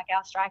front.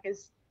 Our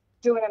strikers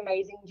do an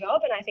amazing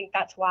job, and I think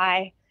that's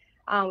why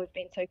we've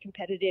been so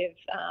competitive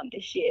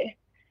this yeyear.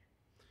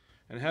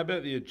 And how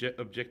about the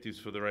objectives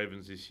for the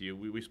Ravens this year?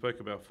 We spoke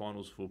about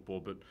finals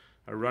football, but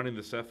a run in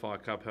the Sapphire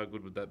Cup, how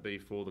good would that be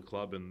for the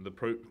club and the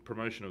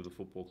promotion of the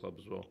football club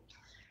as well?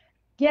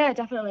 Yeah,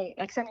 definitely.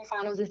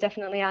 Semi-finals is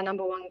definitely our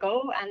number one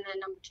goal, and then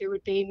number two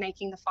would be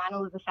making the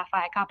final of the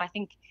Sapphire Cup. I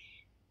think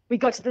we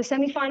got to the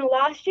semi-final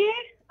last year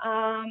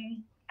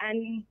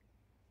and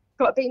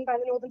got beaten by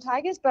the Northern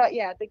Tigers, but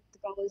yeah, the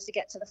goal is to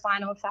get to the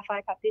final of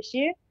Sapphire Cup this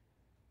year.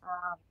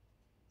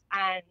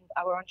 And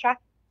we're on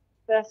track.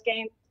 First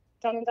game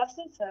done and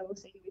dusted, so we'll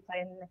see who we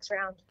play in the next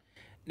round.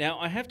 Now,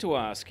 I have to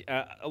ask,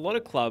 a lot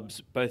of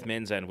clubs, both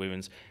men's and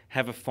women's,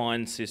 have a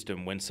fine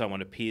system when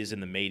someone appears in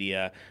the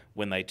media,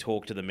 when they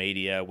talk to the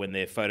media, when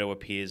their photo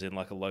appears in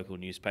a local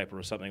newspaper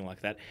or something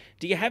like that.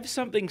 Do you have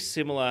something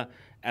similar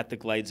at the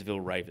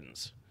Gladesville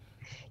Ravens?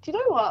 Do you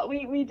know what?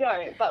 We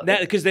don't. But now,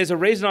 because there's a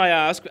reason I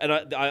ask, and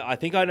I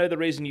think I know the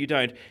reason you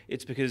don't.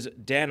 It's because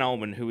Dan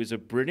Ullman, who is a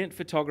brilliant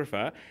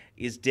photographer,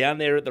 is down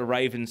there at the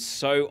Ravens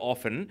so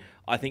often,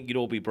 I think you'd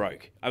all be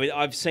broke. I mean,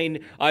 I've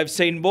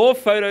seen more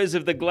photos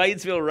of the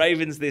Gladesville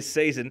Ravens this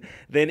season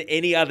than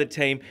any other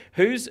team.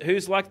 Who's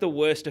like the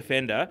worst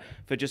offender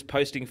for just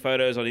posting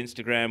photos on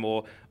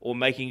Instagram or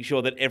making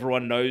sure that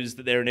everyone knows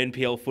that they're an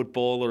NPL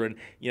footballer and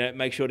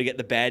make sure to get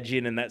the badge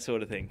in and that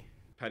sort of thing?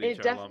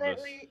 It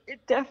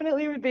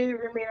definitely would be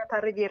Romina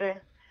Paragire.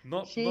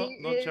 Not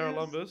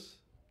Charalumbus.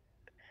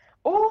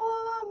 Or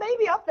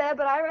maybe up there,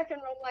 but I reckon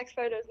Ron likes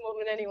photos more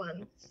than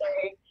anyone. So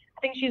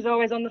I think she's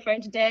always on the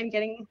phone to Dan,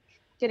 getting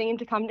him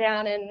to come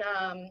down and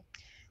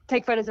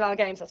take photos of our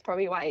games. That's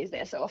probably why he's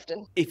there so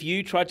often. If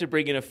you tried to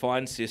bring in a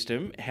fine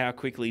system, how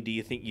quickly do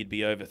you think you'd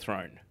be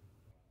overthrown?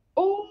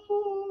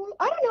 Oh,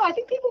 I don't know. I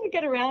think people would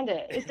get around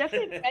it. It's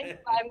definitely defended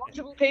by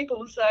multiple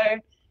people, so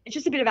it's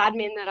just a bit of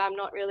admin that I'm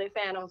not really a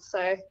fan of.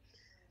 So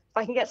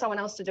I can get someone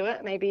else to do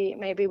it,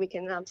 maybe we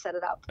can set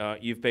it up.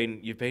 You've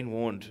been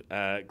warned,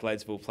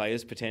 Gladesville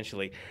players,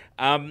 potentially.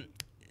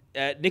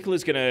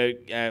 Nicola's going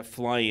to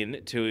fly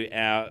in to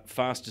our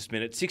fastest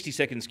minute, 60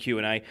 seconds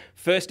Q&A.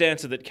 First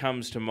answer that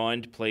comes to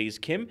mind, please,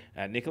 Kim.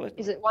 Nicola?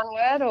 Is it one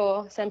word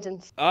or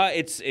sentence?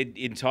 It's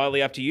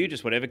entirely up to you,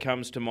 just whatever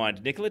comes to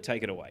mind. Nicola,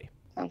 take it away.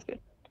 Sounds good.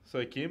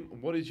 So, Kim,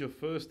 what is your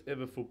first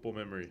ever football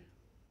memory?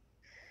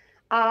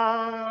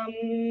 I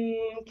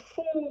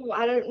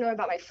don't know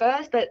about my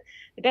first, but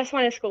the best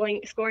one is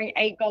scoring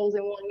 8 goals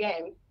in one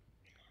game.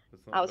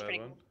 That's not That a was bad pretty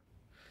one. cool.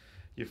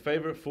 Your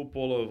favourite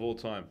footballer of all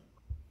time?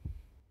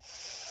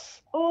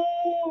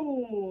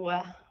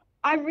 Oh,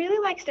 I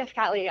really like Steph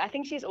Catley. I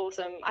think she's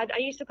awesome. I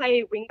used to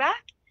play wing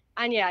back,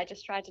 and yeah, I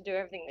just tried to do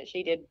everything that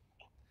she did.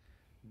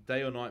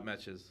 Day or night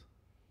matches?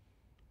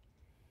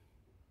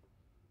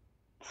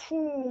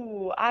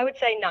 I would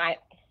say night.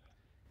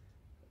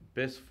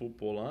 Best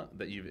footballer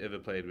that you've ever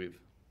played with?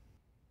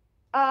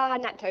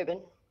 Nat Tobin.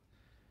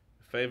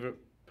 Favourite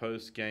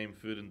post-game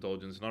food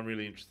indulgence? And I'm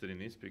really interested in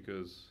this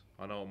because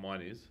I know what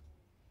mine is.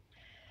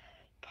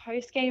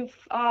 Post-game,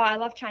 I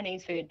love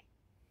Chinese food.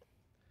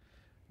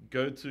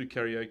 Go-to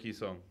karaoke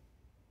song?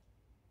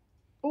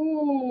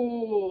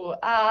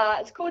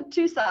 It's called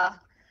Tusa.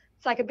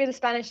 It's like a bit of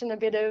Spanish and a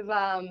bit of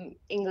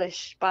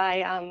English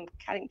by I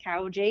think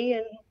Carol G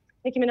and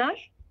Nicki Minaj.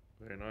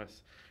 Very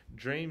nice.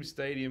 Dream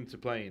stadium to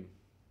play in?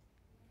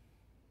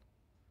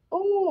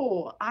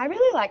 I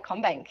really like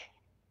Combank.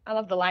 I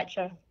love the light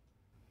show.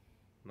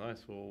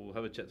 Nice. Well, we'll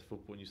have a chat to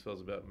Football New South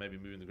Wales about maybe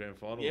moving the grand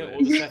final. Yeah, there.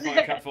 or the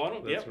Sapphire Cup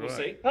final. That's We'll right.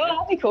 see. Oh,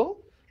 that'd be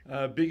cool.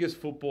 Biggest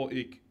football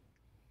ick?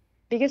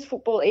 Biggest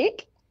football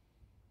ick?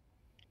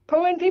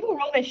 Probably when people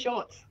roll their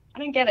shorts. I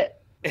don't get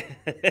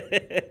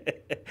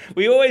it.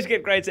 We always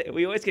get great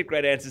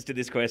answers to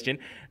this question.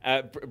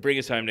 Bring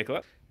us home,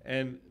 Nicola.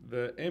 And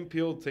the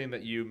NPL team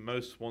that you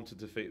most want to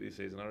defeat this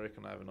season? I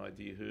reckon I have an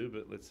idea who,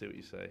 but let's see what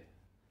you say.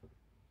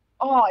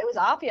 Oh, it was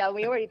Apia.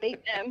 We already beat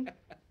them.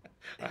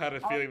 I had a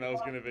feeling that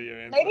was going to be your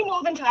answer. Maybe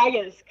Northern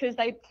Tigers, because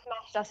they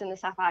smashed us in the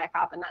Sapphire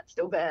Cup, and that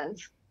still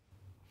burns.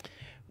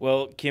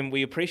 Well, Kim,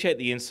 we appreciate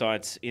the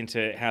insights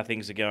into how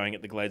things are going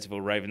at the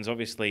Gladesville Ravens.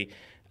 Obviously,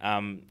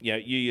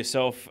 you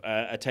yourself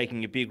are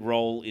taking a big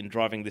role in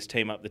driving this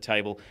team up the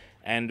table,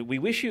 and we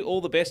wish you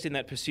all the best in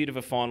that pursuit of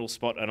a final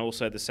spot and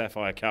also the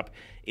Sapphire Cup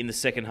in the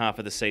second half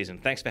of the season.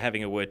 Thanks for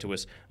having a word to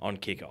us on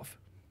kickoff.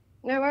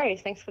 No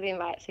worries. Thanks for the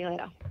invite. See you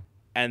later.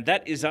 And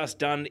that is us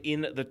done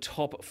in the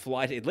top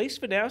flight, at least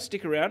for now.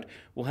 Stick around.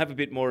 We'll have a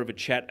bit more of a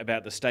chat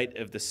about the state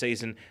of the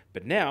season.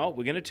 But now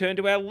we're going to turn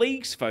to our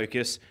league's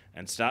focus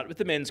and start with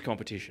the men's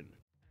competition.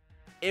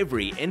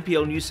 Every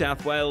NPL New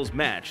South Wales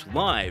match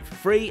live,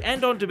 free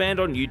and on demand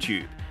on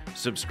YouTube.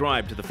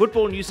 Subscribe to the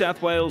Football New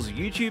South Wales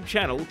YouTube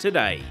channel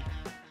today.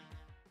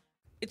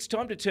 It's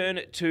time to turn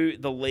to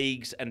the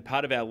leagues, and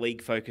part of our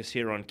league focus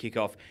here on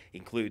Kickoff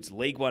includes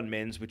League One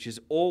Men's, which is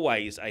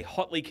always a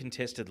hotly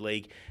contested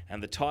league,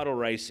 and the title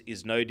race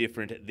is no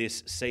different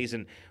this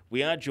season.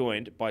 We are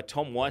joined by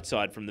Tom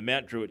Whiteside from the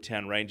Mount Druitt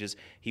Town Rangers.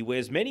 He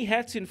wears many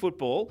hats in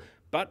football,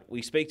 but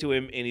we speak to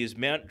him in his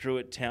Mount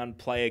Druitt Town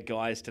player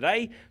guise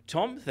today.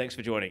 Tom, thanks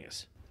for joining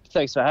us.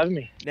 Thanks for having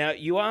me. Now,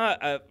 you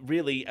are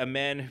really a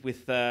man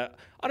with, I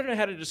don't know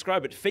how to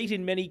describe it, feet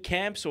in many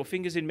camps or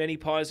fingers in many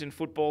pies in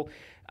football.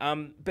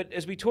 But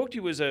as we talk to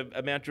you as a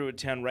Mount Druitt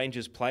Town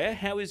Rangers player,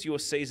 how is your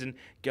season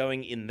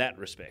going in that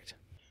respect?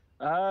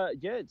 Yeah,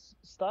 it's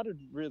started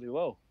really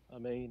well. I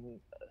mean,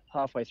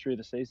 halfway through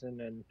the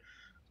season and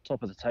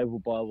top of the table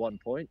by 1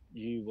 point,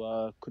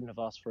 you couldn't have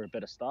asked for a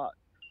better start.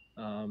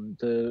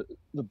 The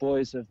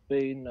boys have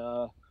been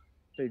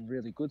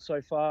really good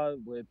so far.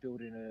 We're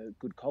building a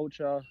good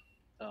culture,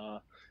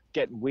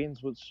 getting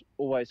wins, which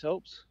always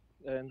helps,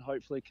 and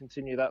hopefully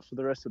continue that for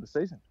the rest of the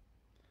season.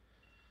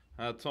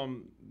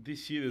 Tom,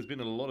 this year there's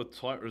been a lot of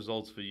tight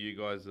results for you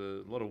guys,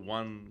 a lot of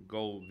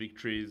one-goal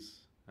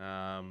victories,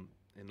 and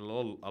a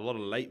lot of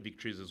late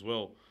victories as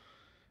well.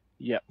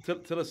 Yeah.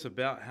 Tell us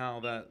about how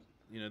that,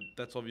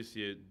 that's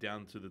obviously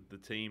down to the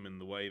team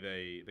and the way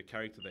the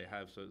character they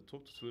have. So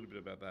talk to us a little bit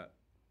about that.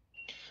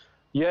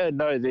 Yeah,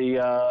 no,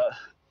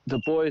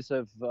 the boys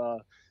have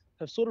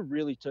sort of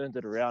really turned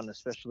it around,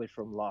 especially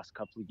from the last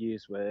couple of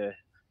years where,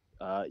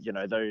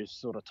 those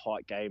sort of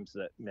tight games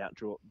that Mount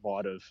Druitt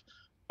might have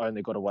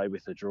only got away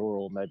with a draw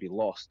or maybe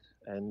lost.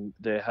 And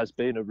there has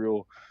been a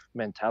real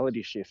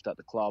mentality shift at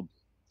the club.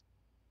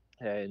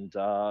 And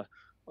I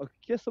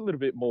guess a little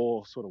bit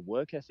more sort of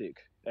work ethic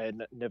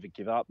and never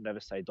give up, never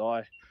say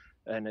die.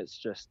 And it's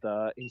just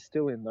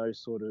instilling those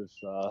sort of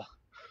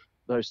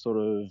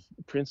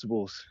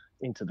principles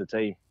into the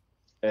team.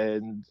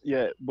 And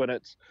yeah, when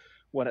it's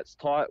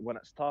tight, when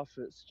it's tough,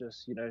 it's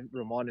just,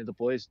 reminding the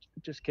boys,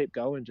 just keep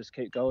going,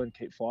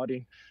 keep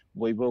fighting.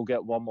 We will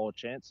get one more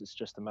chance. It's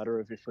just a matter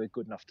of if we're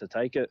good enough to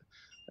take it.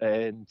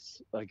 And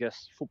I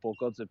guess football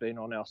gods have been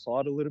on our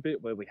side a little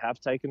bit where we have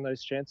taken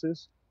those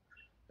chances.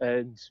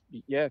 And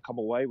yeah, come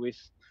away with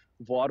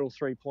vital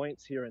 3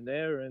 points here and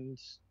there. And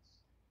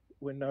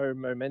we know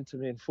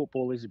momentum in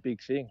football is a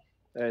big thing.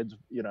 And,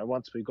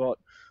 once we got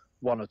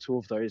one or two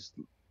of those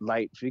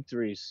late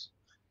victories,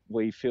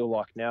 we feel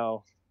like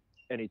now,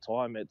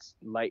 anytime it's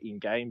late in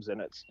games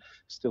and it's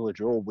still a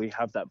draw, we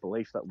have that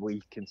belief that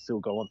we can still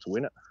go on to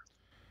win it.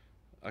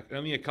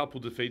 Only a couple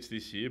defeats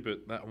this year,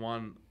 but that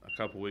one a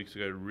couple of weeks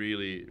ago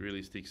really,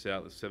 really sticks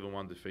out. The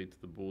 7-1 defeat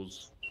to the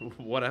Bulls.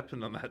 What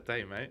happened on that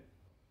day, mate?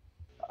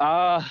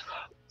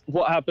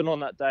 What happened on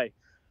that day?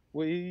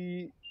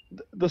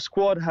 The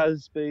squad had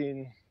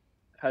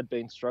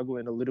been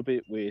struggling a little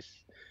bit with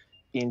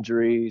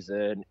injuries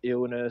and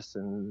illness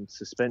and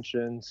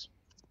suspensions,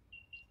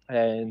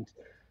 and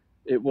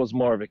it was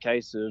more of a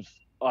case of,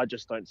 I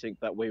just don't think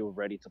that we were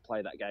ready to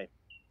play that game.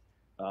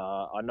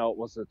 I know it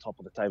was a top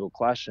of the table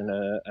clash and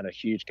a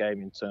huge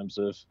game in terms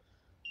of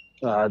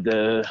how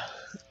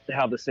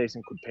the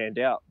season could pan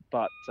out,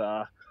 but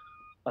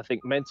I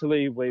think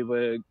mentally we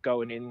were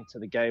going into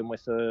the game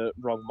with a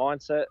wrong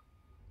mindset,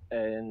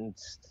 and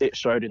it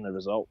showed in the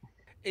result.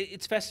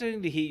 It's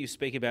fascinating to hear you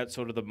speak about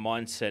sort of the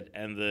mindset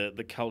and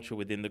the culture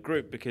within the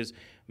group, because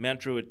Mount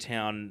Druitt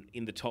Town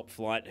in the top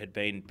flight had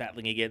been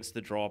battling against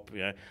the drop,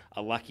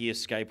 a lucky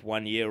escape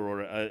one year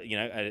or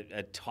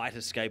a tight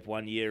escape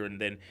one year, and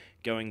then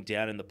going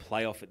down in the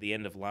playoff at the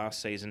end of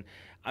last season.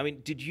 I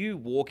mean, did you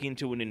walk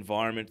into an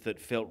environment that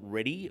felt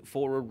ready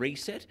for a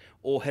reset,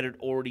 or had it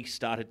already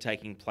started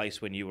taking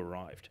place when you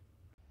arrived?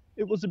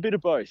 It was a bit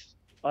of both.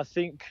 I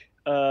think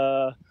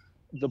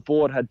the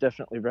board had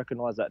definitely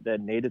recognised that there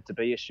needed to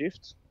be a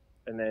shift,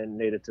 and there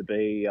needed to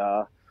be,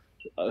 I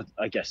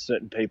guess,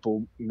 certain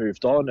people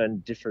moved on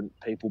and different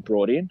people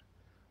brought in.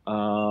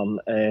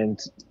 And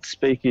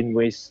speaking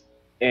with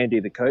Andy,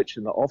 the coach,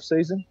 in the off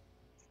season,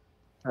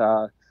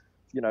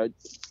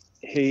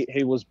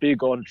 he was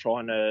big on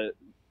trying to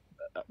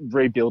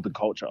rebuild the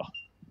culture,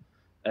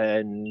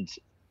 and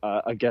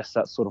I guess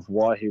that's sort of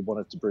why he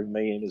wanted to bring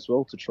me in as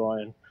well, to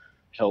try and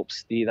help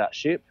steer that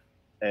ship.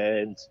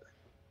 And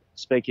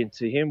speaking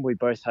to him, we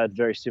both had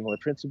very similar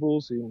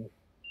principles in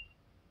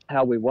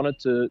how we wanted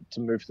to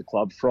move the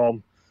club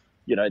from,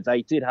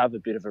 they did have a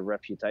bit of a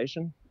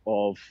reputation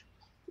of,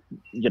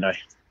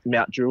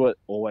 Mount Druitt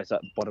always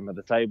at the bottom of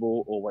the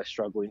table, always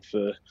struggling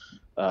for,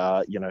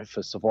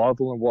 for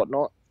survival and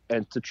whatnot.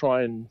 And to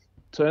try and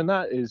turn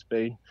that has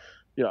been,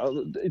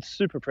 it's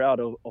super proud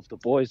of the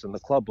boys and the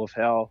club of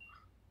how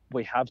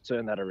we have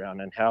turned that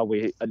around, and how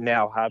we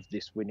now have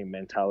this winning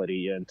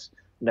mentality and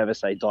never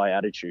say die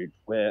attitude,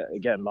 where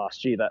again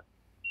last year that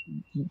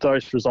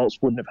those results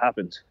wouldn't have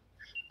happened,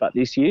 but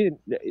this year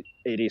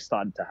it is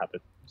starting to happen.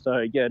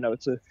 So yeah, no,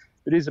 it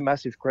is a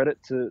massive credit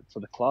to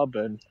the club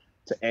and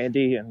to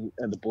Andy and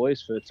the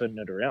boys for turning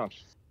it around.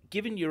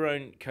 Given your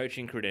own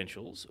coaching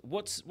credentials,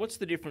 what's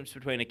the difference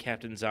between a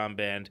captain's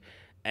armband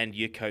and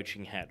your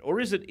coaching hat, or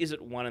is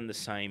it one and the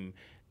same,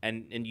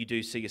 and you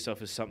do see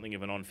yourself as something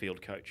of an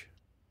on-field coach?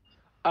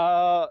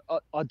 I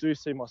do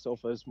see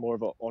myself as more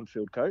of an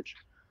on-field coach.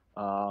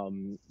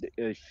 I'm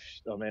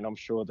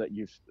sure that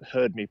you've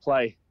heard me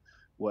play,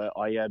 where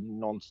I am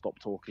non-stop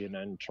talking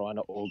and trying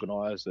to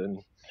organise,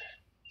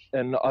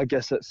 and I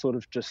guess it sort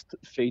of just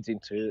feeds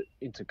into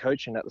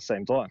coaching at the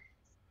same time.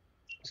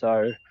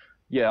 So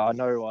yeah, I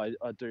know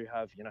I do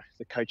have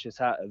the coach's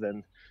hat and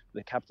then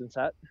the captain's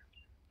hat,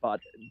 but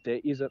there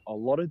isn't a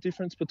lot of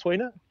difference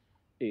between it.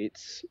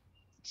 It's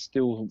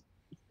still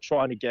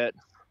trying to get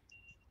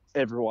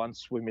everyone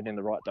swimming in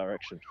the right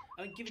direction,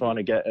 trying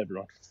to get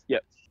everyone.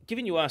 Yep.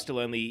 Given you are still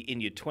only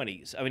in your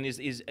 20s, I mean,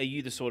 are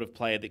you the sort of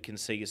player that can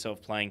see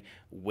yourself playing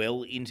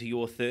well into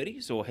your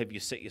 30s, or have you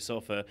set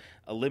yourself a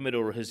limit,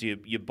 or has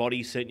your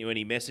body sent you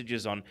any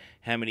messages on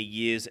how many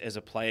years as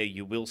a player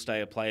you will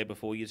stay a player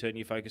before you turn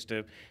your focus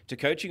to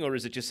coaching, or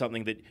is it just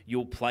something that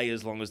you'll play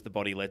as long as the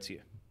body lets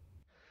you?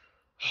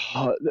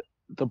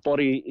 The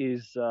body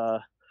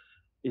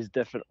is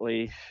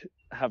definitely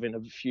having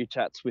a few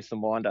chats with the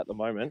mind at the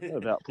moment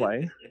about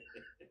playing,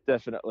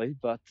 definitely.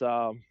 But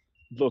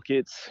look,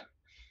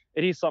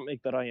 it is something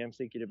that I am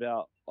thinking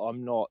about.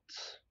 I'm not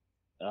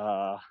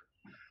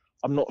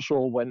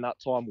sure when that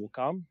time will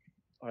come.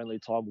 Only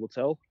time will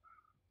tell.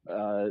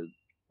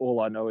 All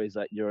I know is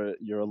that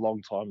you're a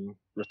long time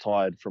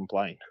retired from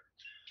playing,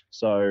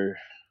 so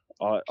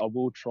I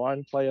will try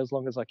and play as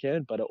long as I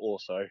can. But it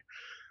also,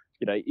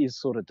 is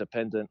sort of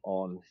dependent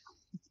on,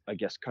 I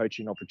guess,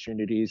 coaching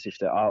opportunities, if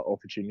there are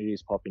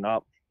opportunities popping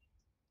up,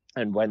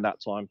 and when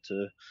that time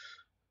to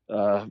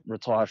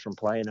retire from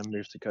playing and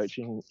move to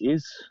coaching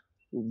is.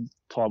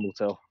 Time will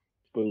tell.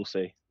 We will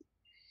see.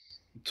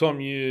 Tom,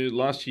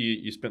 last year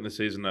you spent the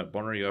season at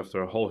Bonnyrigg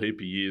after a whole heap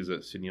of years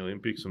at Sydney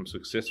Olympics, some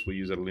successful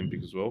years at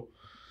Olympic as well.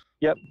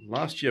 Yep.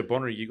 Last year at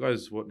Bonnyrigg, you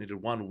guys needed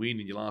one win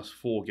in your last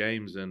 4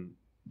 games, and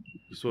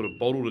you sort of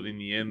bottled it in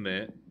the end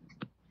there.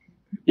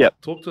 Yep.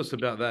 Talk to us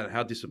about that,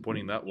 how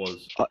disappointing that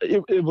was.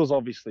 It was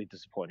obviously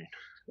disappointing,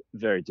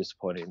 very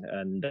disappointing,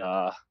 and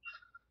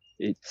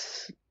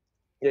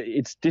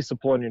it's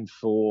disappointing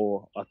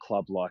for a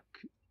club like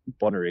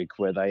Bonnyrigg,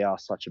 where they are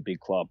such a big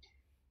club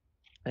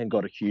and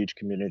got a huge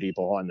community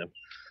behind them.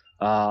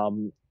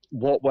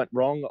 What went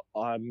wrong,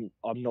 I'm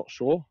not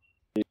sure.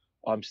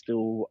 I'm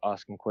still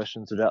asking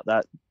questions about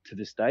that to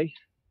this day.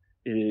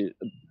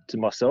 to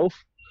myself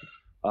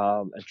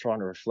and trying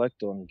to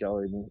reflect on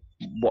going,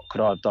 what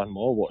could I have done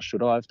more? What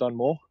should I have done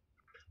more?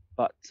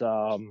 But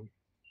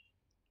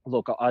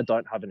look, I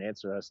don't have an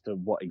answer as to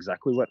what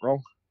exactly went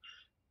wrong.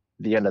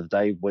 At the end of the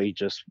day, we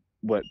just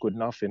weren't good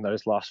enough in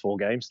those last 4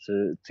 games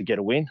to get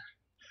a win.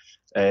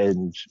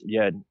 And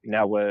yeah,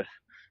 now we're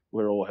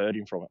all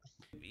hurting from it.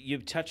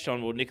 You've touched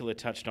on, well, Nicola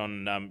touched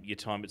on your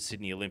time at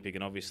Sydney Olympic,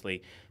 and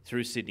obviously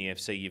through Sydney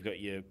FC, you've got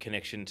your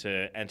connection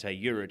to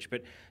Ante Juric.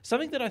 But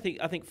something that I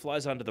think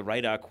flies under the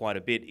radar quite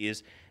a bit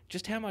is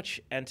just how much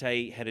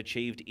Ante had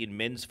achieved in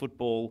men's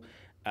football,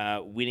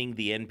 winning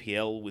the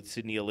NPL with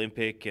Sydney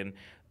Olympic, and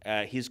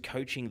his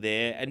coaching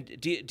there. And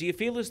do you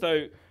feel as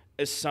though,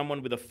 as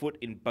someone with a foot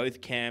in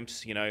both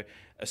camps, you know,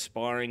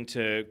 aspiring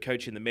to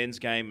coach in the men's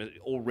game,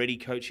 already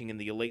coaching in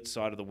the elite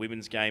side of the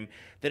women's game,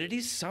 that it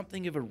is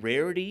something of a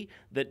rarity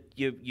that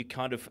you're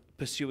kind of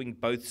pursuing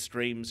both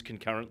streams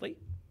concurrently?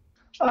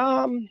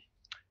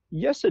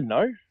 Yes and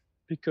no,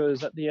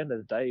 because at the end of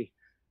the day,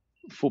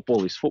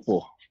 football is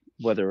football,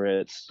 whether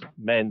it's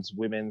men's,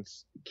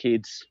 women's,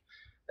 kids,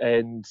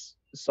 and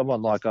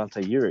someone like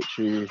Ante Juric,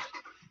 who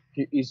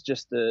is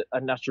just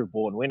a natural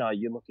born winner.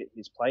 You look at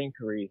his playing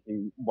career,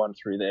 he won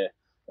through there.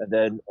 And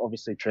then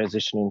obviously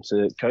transitioning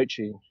to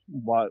coaching,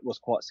 was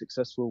quite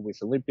successful with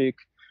Olympic,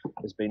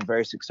 has been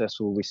very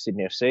successful with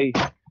Sydney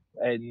FC.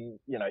 And,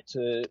 you know,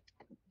 to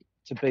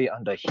be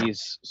under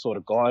his sort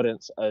of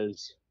guidance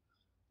as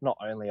not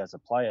only as a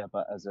player,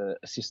 but as an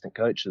assistant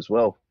coach as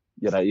well,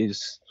 you know,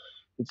 it's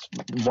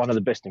one of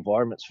the best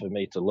environments for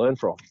me to learn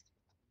from.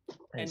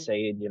 And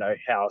seeing, you know,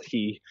 how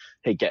he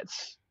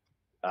gets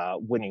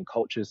winning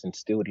cultures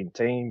instilled in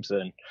teams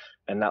and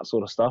that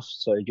sort of stuff.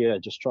 So yeah,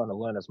 just trying to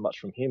learn as much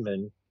from him.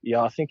 And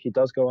yeah, I think he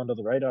does go under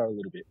the radar a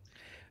little bit.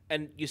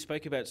 And you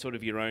spoke about sort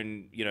of your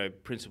own, you know,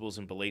 principles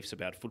and beliefs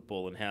about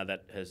football and how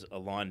that has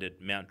aligned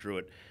at Mount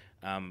Druitt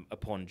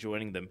upon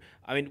joining them.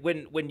 I mean,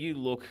 when you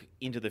look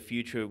into the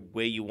future,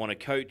 where you want to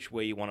coach,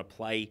 where you want to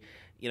play,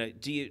 you know,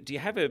 do you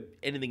have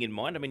anything in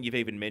mind? I mean, you've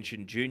even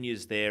mentioned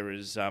juniors there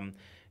as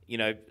you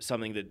know,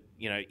 something that,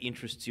 you know,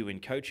 interests you in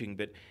coaching,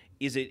 but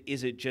is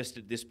it just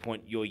at this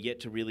point you're yet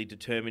to really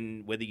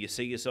determine whether you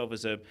see yourself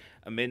as a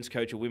men's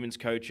coach, a women's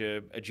coach,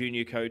 a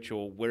junior coach,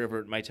 or wherever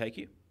it may take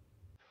you?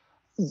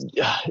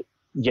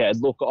 Yeah,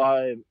 look,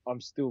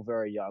 I'm still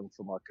very young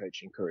for my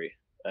coaching career,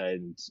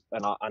 and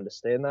I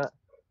understand that,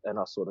 and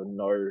I sort of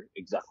know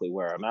exactly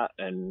where I'm at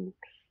and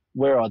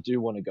where I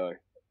do want to go.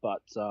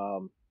 But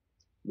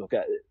look,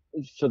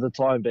 for the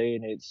time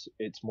being,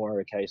 it's more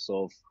a case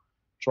of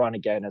trying to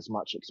gain as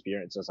much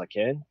experience as I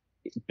can,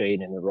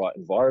 being in the right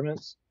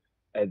environments.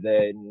 And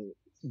then,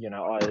 you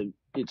know,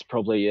 it's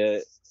probably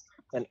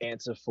an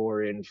answer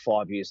for in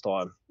 5 years'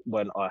 time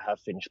when I have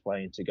finished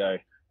playing to go,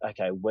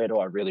 okay, where do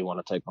I really want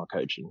to take my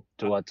coaching?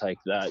 Do I take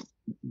that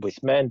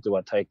with men? Do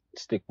I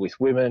stick with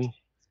women?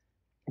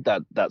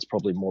 That's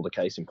probably more the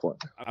case in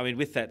point. I mean,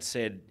 with that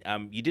said,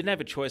 you didn't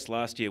have a choice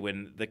last year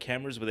when the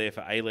cameras were there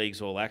for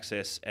A-Leagues All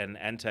Access and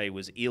Ante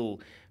was ill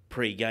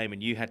pre-game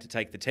and you had to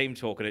take the team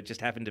talk, and it just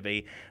happened to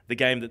be the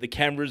game that the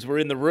cameras were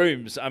in the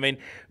rooms. I mean,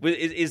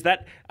 is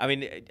that, I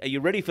mean, are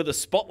you ready for the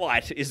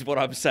spotlight is what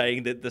I'm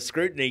saying, that the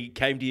scrutiny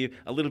came to you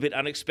a little bit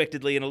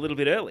unexpectedly and a little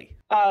bit early?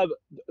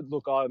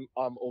 Look, I'm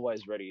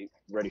always ready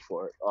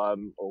for it.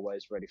 I'm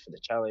always ready for the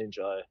challenge.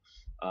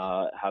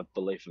 I have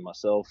belief in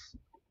myself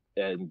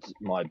and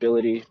my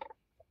ability.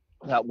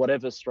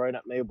 Whatever's thrown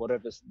at me,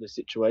 whatever the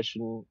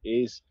situation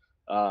is,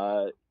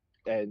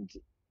 and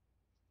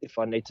if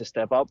I need to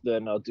step up,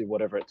 then I'll do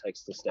whatever it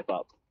takes to step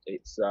up.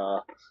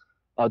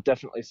 I'll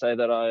definitely say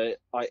that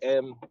I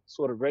am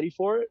sort of ready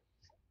for it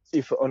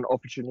if an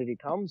opportunity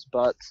comes,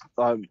 but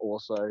I'm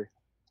also,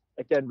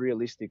 again,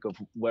 realistic of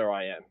where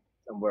I am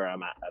and where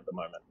I'm at the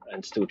moment,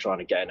 and still trying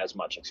to gain as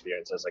much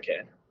experience as I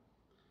can.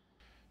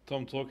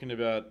 Tom, talking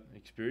about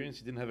experience,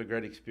 you didn't have a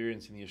great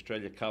experience in the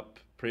Australia Cup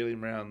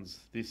prelim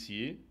rounds this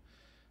year.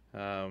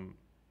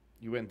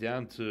 You went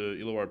down to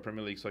Illawarra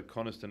Premier League, so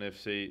Coniston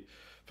FC.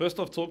 First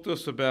off, talk to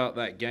us about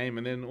that game,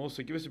 and then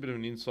also give us a bit of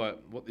an insight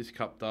what this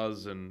cup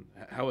does and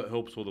how it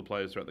helps all the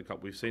players throughout the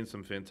cup. We've seen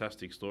some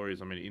fantastic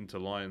stories. I mean, Inter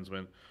Lions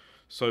went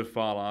so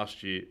far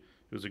last year.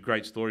 It was a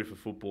great story for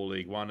Football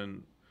League One.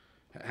 And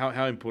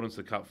how important is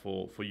the cup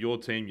for your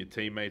team, your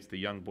teammates, the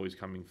young boys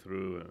coming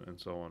through, and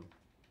so on?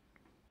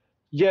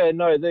 Yeah,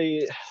 no,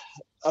 the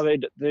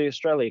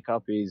Australia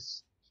Cup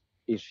is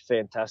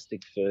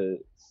fantastic for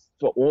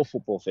all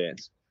football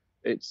fans.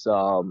 It's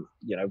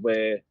you know,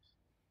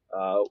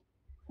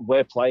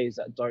 where players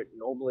that don't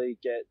normally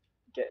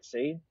get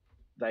seen,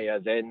 they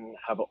then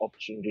have an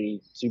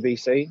opportunity to be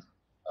seen,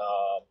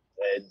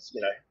 and,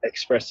 you know,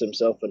 express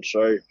themselves and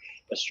show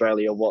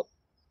Australia what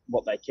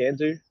they can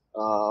do.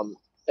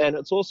 And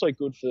it's also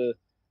good for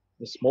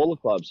the smaller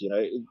clubs, you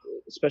know,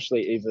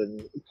 especially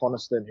even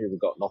Coniston, who we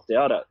got knocked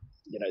out at.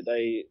 You know,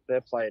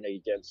 they're playing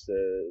against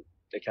the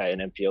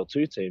an NPL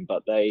 2 team,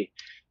 but they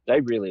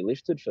really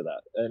lifted for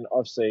that. And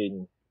I've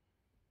seen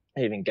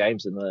even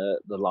games in the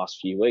last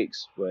few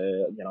weeks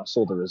where, you know, I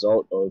saw the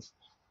result of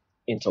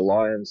into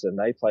Lions, and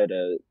they played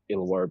a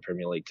Illawarra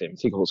Premier League team. I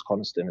think it was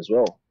Coniston as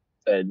well.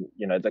 And,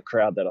 the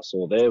crowd that I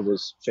saw there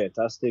was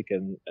fantastic,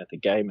 and at the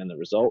game and the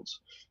results.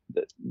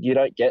 You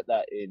don't get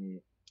that in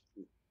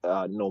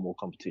normal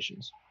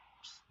competitions.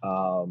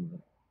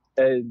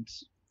 And,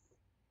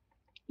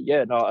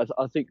 yeah, no,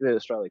 I think the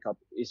Australia Cup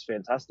is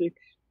fantastic,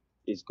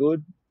 is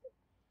good.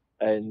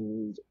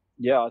 And,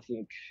 yeah, I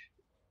think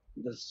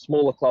the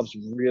smaller clubs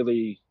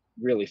really,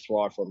 really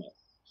thrive from it.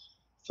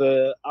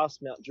 For us,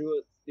 Mount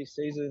Druitt, this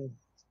season,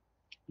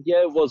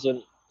 yeah, it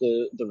wasn't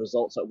the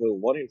results that we were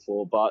wanting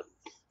for, but,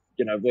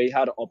 we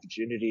had an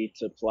opportunity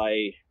to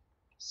play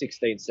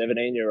 16,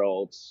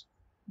 17-year-olds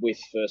with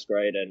first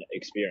grade and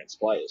experienced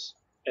players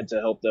and to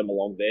help them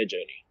along their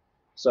journey.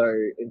 So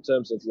in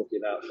terms of looking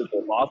at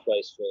football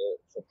pathways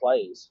for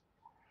players,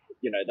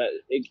 that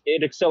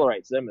it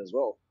accelerates them as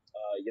well.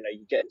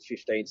 You get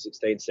 15,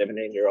 16,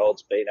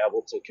 17-year-olds being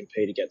able to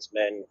compete against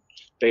men,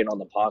 being on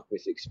the park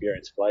with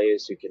experienced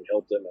players who can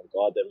help them and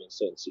guide them in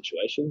certain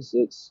situations.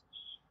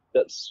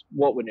 That's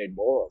what we need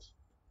more of.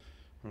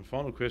 And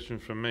final question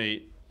from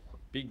me.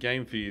 Big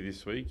game for you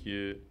this week.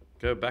 You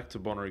go back to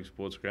Bonnyrigg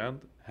Sports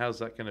Ground. How's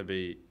that going to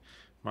be,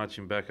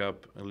 marching back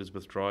up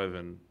Elizabeth Drive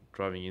and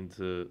driving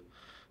into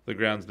the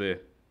grounds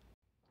there?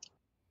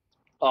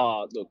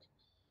 Look,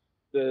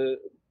 the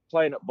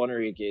playing at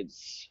Bonnyrigg,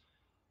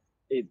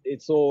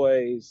 it's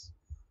always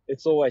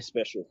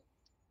special.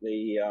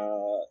 The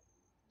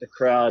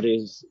crowd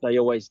they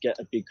always get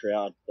a big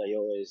crowd. They're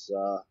always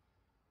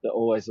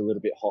a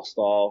little bit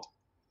hostile.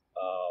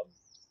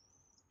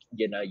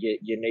 You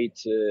need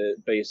to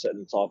be a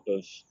certain type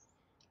of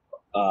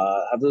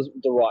have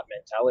the right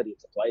mentality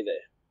to play there.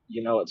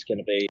 It's going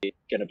to be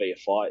a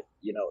fight.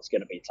 It's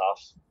going to be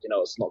tough.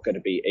 It's not going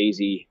to be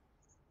easy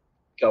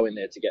going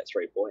there to get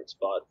 3 points.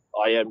 But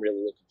I am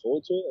really looking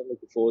forward to it and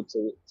looking forward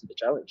to the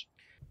challenge.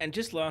 And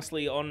just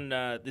lastly, on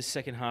this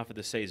second half of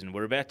the season,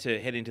 we're about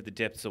to head into the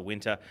depths of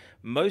winter.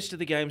 Most of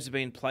the games have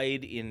been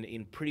played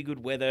in pretty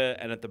good weather,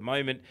 and at the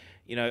moment,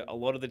 a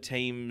lot of the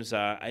teams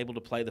are able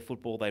to play the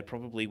football they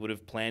probably would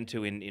have planned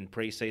to in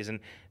pre-season.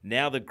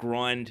 Now the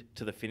grind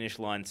to the finish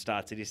line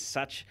starts. It is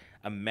such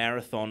a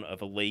marathon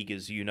of a league,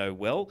 as you know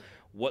well.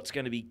 What's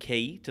going to be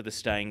key to the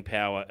staying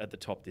power at the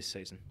top this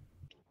season?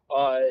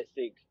 I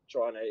think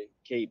trying to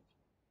keep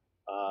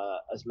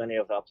as many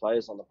of our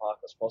players on the park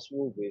as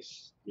possible with,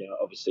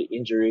 obviously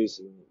injuries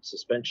and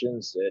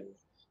suspensions, and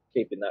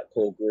keeping that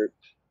core group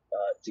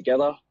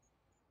together.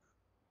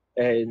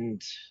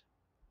 And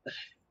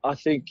I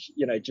think,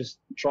 just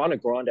trying to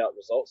grind out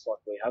results like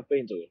we have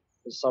been doing.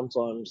 Because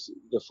sometimes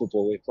the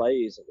football we play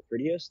isn't the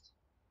prettiest,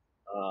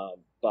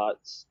 but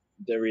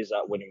there is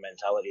that winning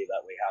mentality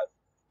that we have.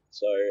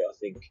 So I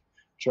think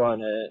trying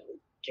to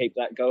keep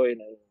that going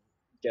and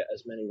get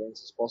as many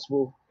wins as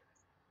possible,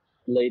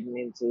 leading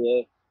into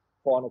the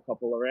final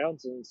couple of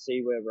rounds, and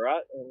see where we're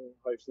at, and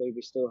hopefully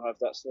we still have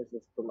that sniff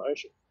of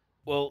promotion.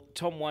 Well,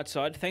 Tom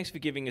Whiteside, thanks for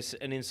giving us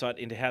an insight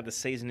into how the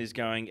season is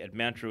going at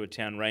Mount Druitt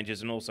Town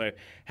Rangers, and also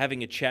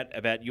having a chat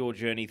about your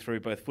journey through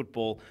both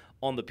football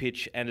on the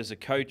pitch and as a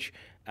coach.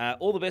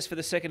 All the best for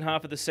the second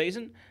half of the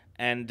season,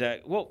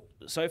 and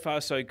so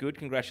far so good.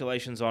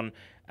 Congratulations on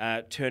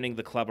turning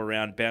the club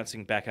around,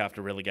 bouncing back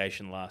after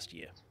relegation last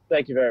year.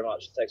 Thank you very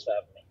much. Thanks for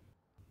having me.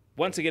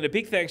 Once again, a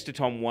big thanks to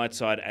Tom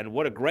Whiteside, and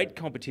what a great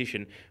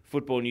competition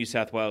Football New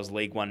South Wales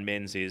League One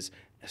Men's is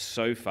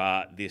so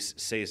far this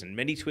season.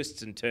 Many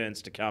twists and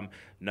turns to come,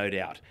 no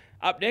doubt.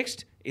 Up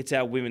next, it's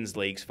our Women's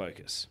Leagues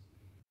focus.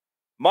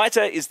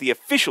 MITA is the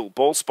official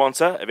ball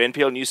sponsor of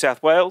NPL New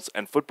South Wales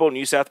and Football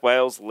New South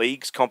Wales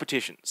Leagues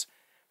competitions.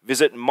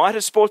 Visit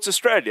MITA Sports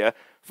Australia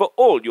for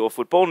all your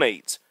football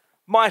needs.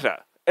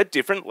 MITA, a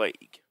different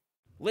league.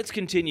 Let's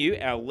continue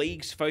our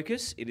leagues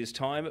focus. It is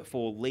time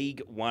for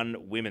League One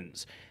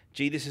Women's.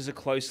 Gee, this is a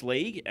close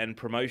league, and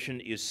promotion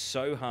is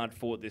so hard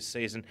fought this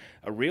season.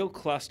 A real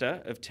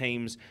cluster of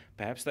teams,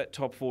 perhaps that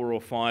top 4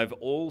 or 5,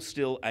 all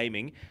still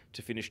aiming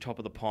to finish top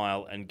of the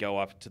pile and go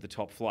up to the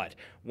top flight.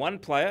 One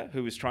player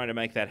who is trying to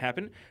make that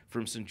happen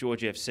from St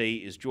George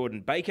FC is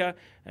Jordan Baker,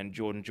 and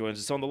Jordan joins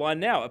us on the line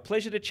now. A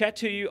pleasure to chat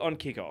to you on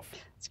Kickoff.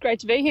 It's great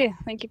to be here.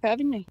 Thank you for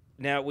having me.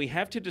 Now, we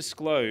have to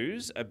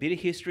disclose a bit of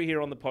history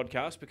here on the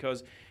podcast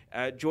because,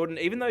 Jordan,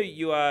 even though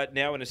you are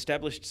now an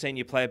established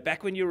senior player,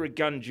 back when you were a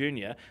gun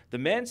junior, the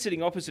man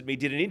sitting opposite me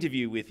did an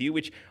interview with you,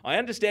 which I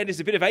understand is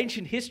a bit of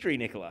ancient history,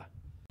 Nicola.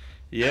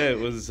 Yeah, it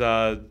was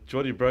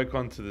Geordie broke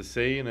onto the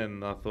scene,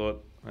 and I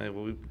thought, hey,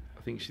 well,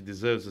 I think she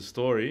deserves a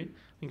story.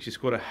 I think she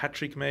scored a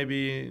hat-trick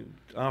maybe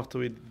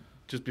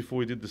just before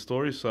we did the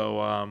story.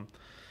 So,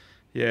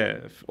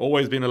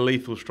 always been a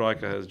lethal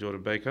striker, has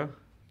Jordan Baker.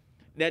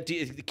 Now,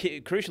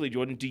 crucially,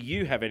 Jordan, do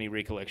you have any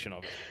recollection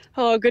of it?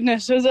 Oh,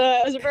 goodness. It was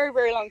a very,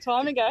 very long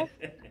time ago.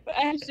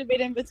 I aged a bit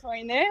in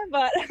between there,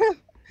 but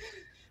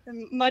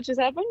much has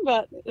happened,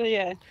 but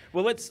yeah.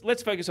 Well,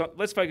 let's focus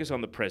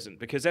on the present,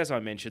 because as I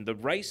mentioned, the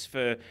race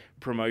for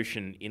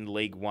promotion in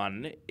League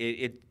One,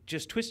 it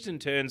just twists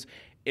and turns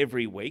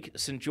every week.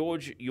 St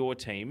George, your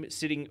team,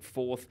 sitting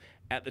fourth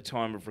at the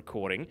time of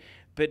recording.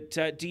 But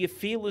do you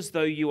feel as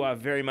though you are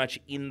very much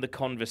in the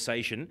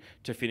conversation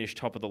to finish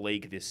top of the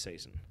league this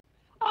season?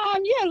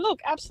 Yeah, look,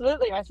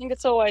 absolutely. I think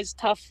it's always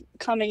tough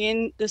coming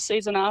in the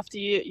season after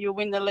you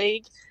win the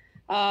league.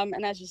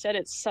 And as you said,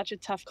 it's such a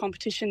tough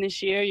competition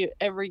this year.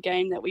 Every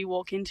game that we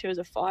walk into is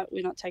a fight.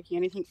 We're not taking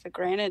anything for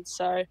granted.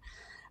 So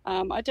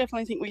I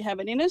definitely think we have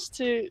it in us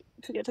to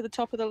get to the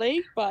top of the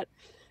league, but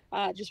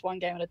just one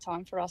game at a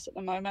time for us at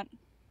the moment.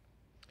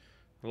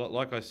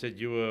 Like I said,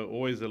 you were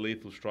always a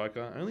lethal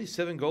striker. Only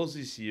 7 goals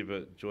this year,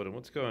 but Jordan,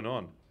 what's going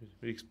on?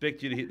 We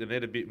expect you to hit the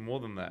net a bit more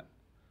than that.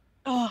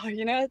 Oh,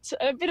 it's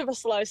a bit of a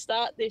slow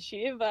start this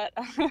year, but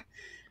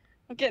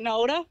I'm getting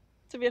older.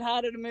 It's a bit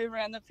harder to move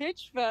around the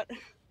pitch, but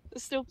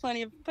there's still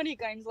plenty of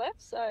games left,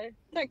 so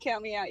don't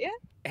count me out yet.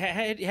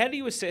 How do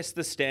you assess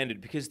the standard?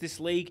 Because this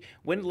league,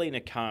 when Lena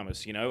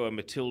Karmas, a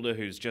Matilda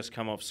who's just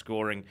come off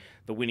scoring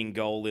the winning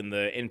goal in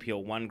the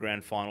NPL 1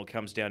 Grand Final,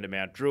 comes down to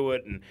Mount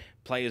Druitt, and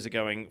players are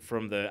going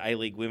from the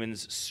A-League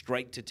Women's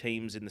straight to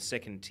teams in the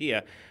second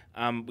tier.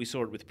 We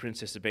saw it with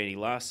Princess Sabini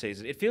last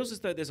season. It feels as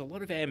though there's a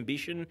lot of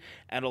ambition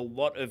and a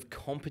lot of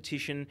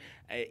competition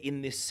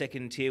in this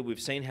second tier. We've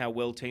seen how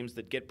well teams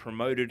that get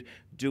promoted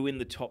do in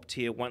the top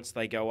tier once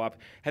they go up.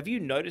 Have you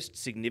noticed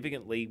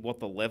significantly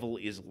what the level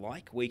is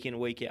like week in,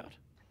 week out?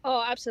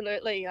 Oh,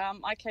 absolutely.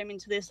 I came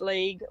into this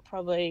league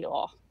probably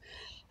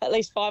at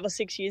least 5 or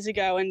 6 years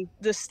ago, and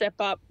the step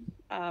up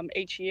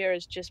each year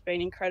has just been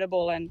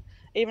incredible. And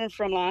even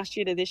from last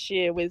year to this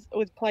year with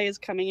players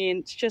coming in,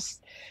 it's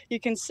just, you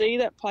can see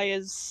that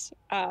players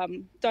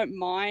don't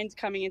mind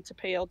coming into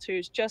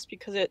PL2s just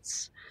because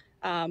it's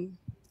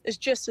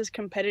just as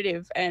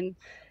competitive. And,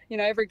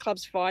 every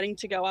club's fighting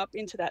to go up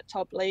into that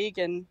top league,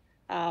 and,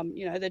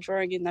 they're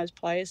drawing in those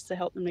players to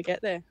help them to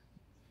get there.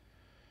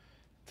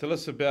 Tell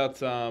us about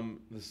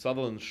the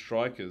Sutherland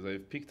strikers.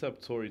 They've picked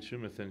up Tori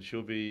Tumeth, and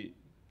she'll be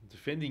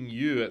defending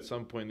you at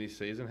some point this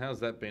season. How's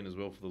that been as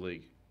well for the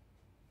league?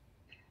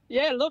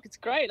 Yeah, look, it's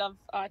great.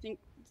 I think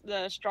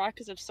the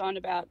strikers have signed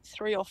about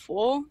 3 or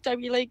 4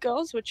 W League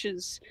girls, which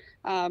is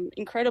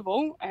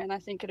incredible, and I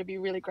think it'll be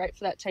really great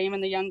for that team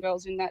and the young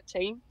girls in that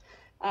team.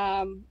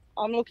 I'm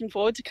looking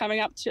forward to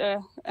coming up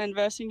to and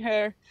versing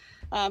her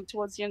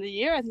towards the end of the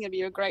year. I think it'll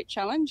be a great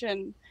challenge,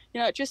 and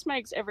it just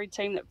makes every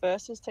team that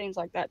versus teams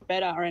like that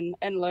better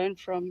and learn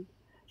from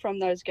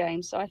those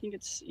games. So I think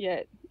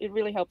it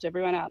really helps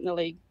everyone out in the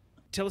league.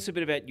 Tell us a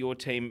bit about your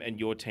team and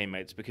your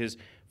teammates, because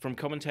from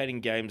commentating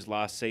games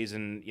last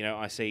season,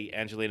 I see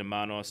Angelina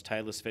Manos,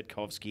 Taylor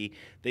Svetkovsky.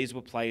 These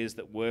were players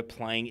that were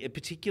playing,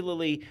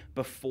 particularly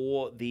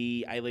before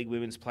the A-League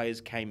women's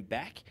players came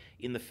back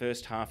in the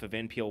first half of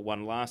NPL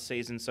 1 last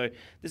season. So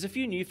there's a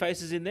few new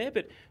faces in there,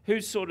 but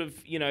who's sort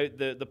of,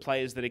 the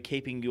players that are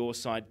keeping your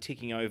side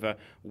ticking over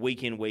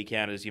week in, week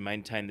out as you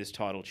maintain this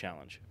title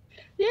challenge?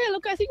 Yeah,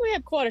 look, I think we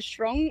have quite a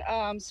strong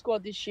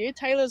squad this year.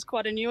 Taylor's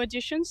quite a new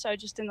addition, so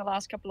just in the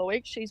last couple of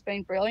weeks, she's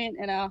been brilliant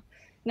in our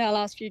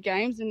last few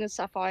games. In the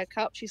Sapphire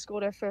Cup, she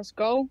scored her first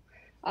goal.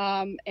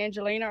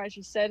 Angelina, as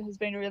you said, has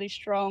been really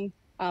strong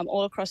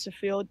all across the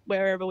field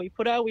wherever we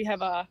put her. We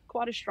have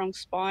quite a strong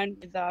spine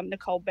with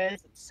Nicole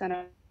Bez at the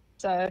centre.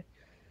 So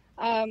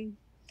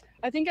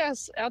I think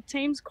our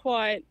team's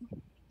quite,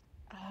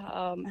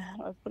 how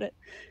do I put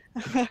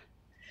it?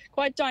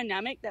 Quite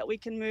dynamic, that we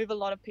can move a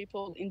lot of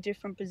people in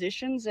different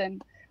positions,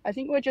 and I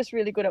think we're just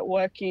really good at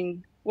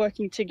working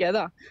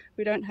together.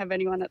 We don't have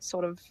anyone that's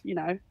sort of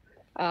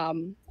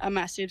a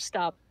massive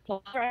star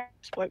player.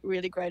 We work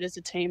really great as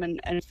a team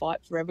and fight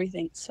for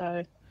everything.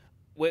 So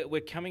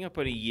we're coming up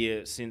on a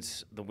year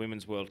since the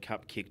Women's World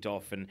Cup kicked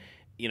off, and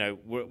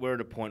we're at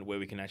a point where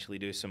we can actually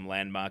do some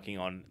landmarking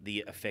on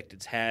the effect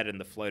it's had and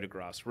the flow to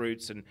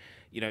grassroots, and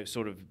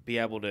sort of be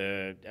able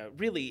to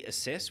really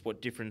assess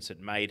what difference it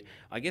made.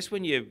 I guess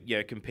when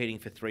you're competing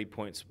for 3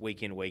 points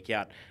week in, week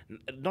out,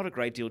 not a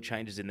great deal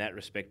changes in that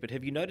respect, but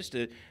have you noticed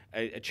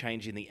a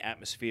change in the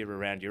atmosphere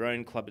around your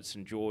own club at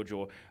St George,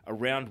 or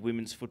around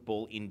women's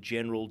football in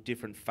general,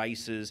 different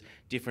faces,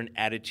 different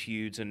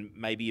attitudes, and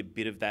maybe a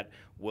bit of that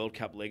World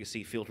Cup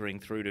legacy filtering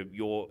through to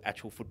your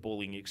actual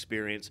footballing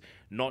experience,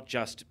 not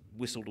just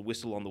whistle to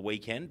whistle on the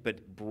weekend,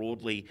 but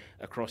broadly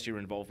across your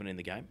involvement in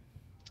the game?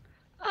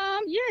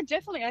 Yeah,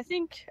 definitely. I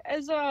think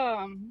as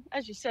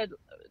you said,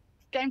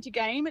 game to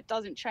game, it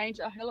doesn't change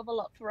a hell of a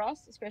lot for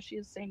us, especially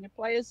as senior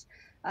players.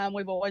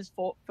 We've always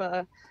fought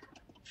for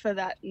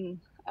that and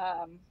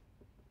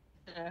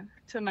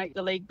to make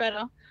the league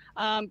better.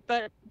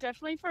 But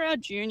definitely for our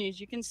juniors,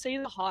 you can see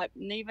the hype,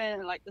 and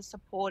even like the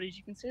supporters,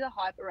 you can see the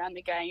hype around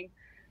the game.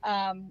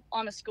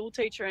 I'm a school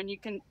teacher, and you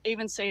can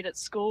even see it at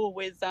school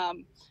with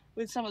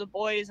some of the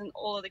boys and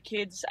all of the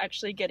kids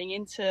actually getting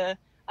into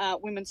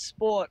women's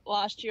sport.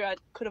 Last year, I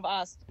could have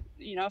asked,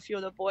 a few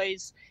of the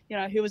boys,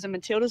 who was a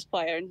Matildas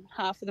player, and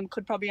half of them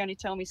could probably only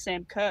tell me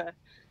Sam Kerr.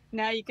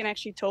 Now you can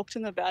actually talk to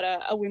them about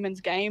a women's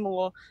game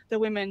or the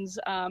women's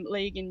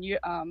league in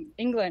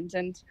England,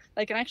 and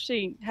they can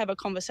actually have a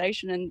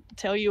conversation and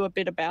tell you a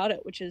bit about it,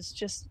 which is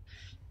just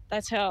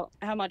that's how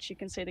much you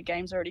can see the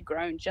game's already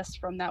grown just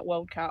from that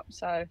World Cup.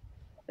 So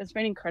it's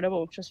been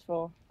incredible just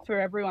for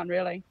everyone,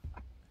 really.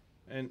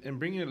 And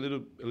bringing it a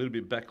little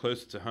bit back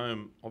closer to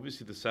home,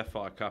 obviously the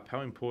Sapphire Cup,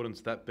 how important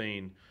has that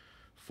been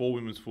for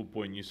women's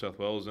football in New South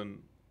Wales? And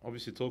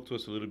obviously talk to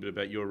us a little bit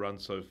about your run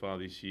so far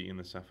this year in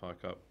the Sapphire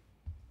Cup.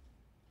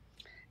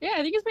 Yeah,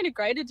 I think it's been a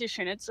great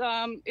addition.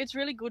 It's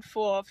really good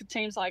for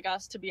teams like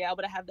us to be able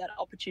to have that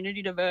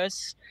opportunity to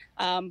verse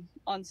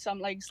on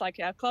some leagues like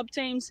our club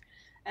teams,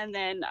 and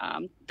then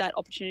that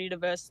opportunity to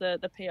verse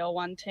the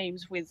PL1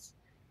 teams with,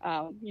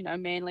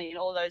 Manly and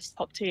all those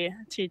top tier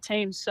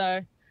teams.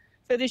 So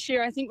for this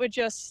year, I think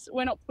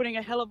we're not putting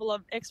a hell of a lot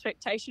of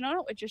expectation on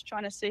it. We're just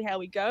trying to see how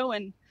we go,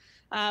 and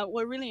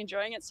we're really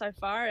enjoying it so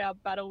far. Our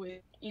battle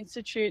with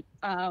Institute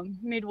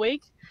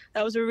midweek,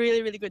 that was a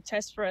really, really good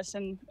test for us,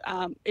 and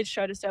it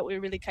showed us that we're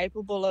really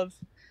capable of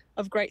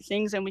great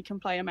things, and we can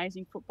play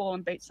amazing football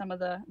and beat some of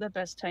the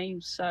best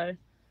teams. So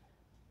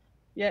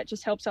yeah, it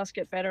just helps us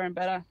get better and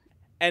better.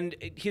 And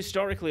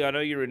historically, I know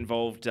you're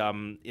involved, at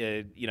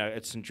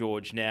St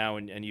George now,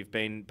 and you've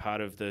been part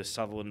of the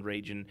Sutherland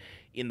region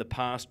in the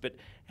past. But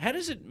how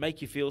does it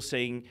make you feel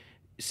seeing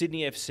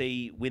Sydney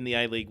FC win the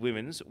A-League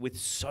Women's with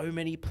so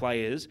many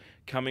players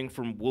coming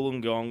from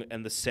Wollongong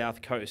and the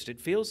South Coast?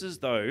 It feels as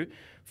though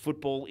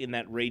football in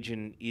that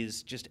region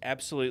is just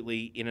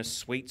absolutely in a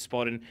sweet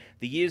spot. And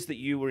the years that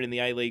you were in the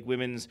A-League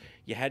Women's,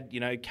 you had,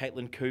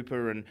 Caitlin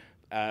Cooper and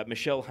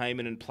Michelle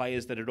Heyman and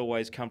players that had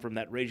always come from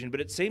that region.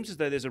 But it seems as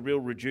though there's a real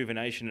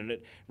rejuvenation, and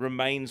it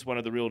remains one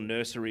of the real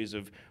nurseries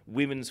of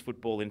women's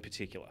football in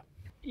particular.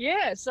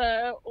 Yeah,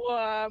 so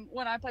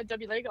when I played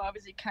W League, I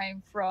obviously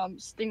came from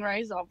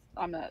Stingrays.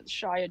 I'm a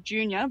Shire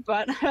junior,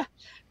 but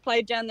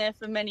played down there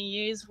for many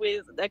years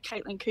with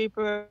Caitlin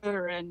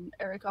Cooper and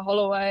Erica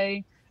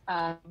Holloway,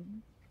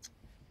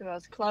 who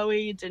else,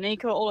 Chloe,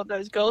 Danica, all of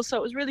those girls. So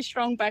it was really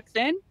strong back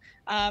then.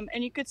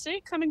 And you could see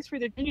it coming through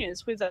the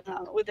juniors with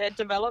their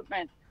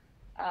development.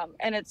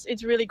 And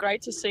it's really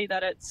great to see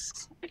that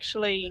it's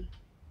actually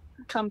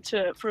come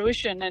to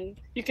fruition, and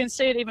you can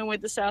see it even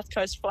with the South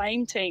Coast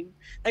Flame team.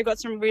 They've got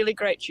some really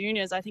great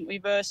juniors. I think we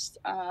versed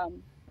I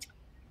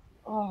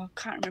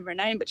can't remember her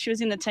name, but she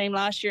was in the team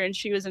last year and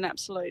she was an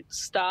absolute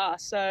star.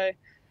 So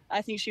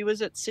I think she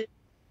was at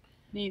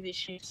Sydney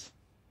this year.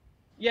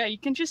 Yeah, you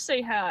can just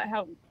see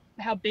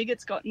how big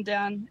it's gotten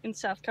down in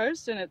South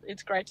Coast, and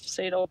it's great to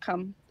see it all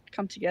come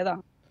together.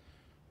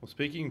 Well,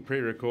 speaking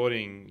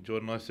pre-recording,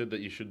 Jordan, I said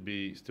that you should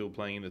be still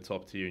playing in the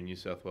top tier in New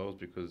South Wales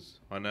because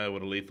I know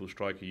what a lethal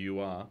striker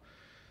you are.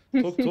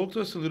 Talk to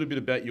us a little bit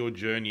about your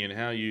journey and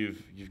how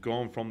you've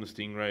gone from the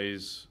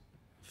Stingrays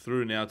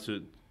through now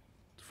to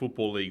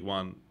Football League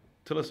One.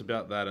 Tell us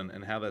about that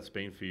and how that's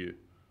been for you.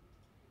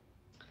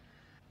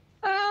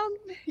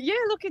 Yeah,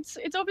 look, it's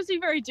obviously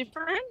very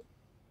different.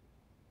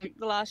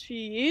 The last few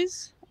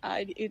years,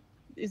 it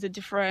is a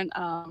different,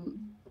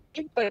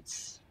 but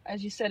it's,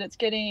 as you said, it's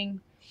getting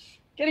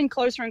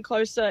closer and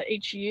closer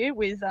each year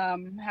with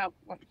how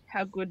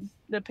good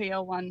the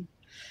PL1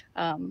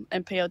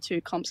 and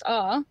PL2 comps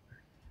are.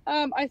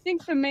 I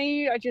think for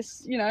me, I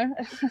just,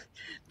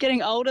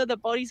 getting older, the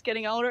body's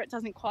getting older. It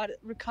doesn't quite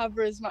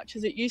recover as much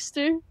as it used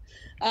to.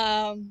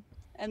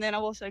 And then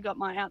I've also got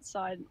my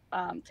outside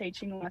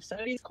teaching life. So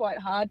it is quite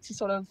hard to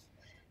sort of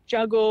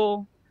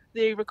juggle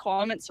the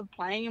requirements of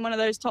playing in one of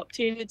those top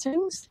tier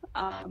teams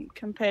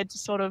compared to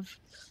sort of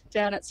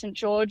down at St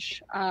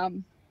George.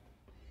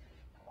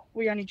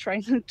 We only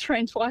train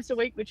twice a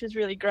week, which is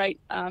really great,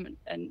 and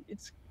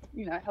it's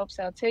helps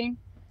our team.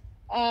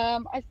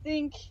 I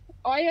think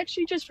I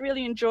actually just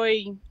really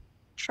enjoy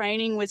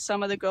training with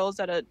some of the girls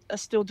that are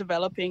still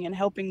developing and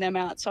helping them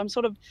out. So I'm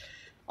sort of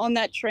on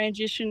that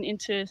transition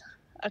into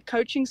a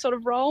coaching sort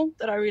of role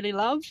that I really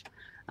love.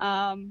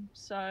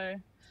 So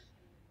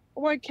I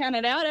won't count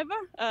it out ever.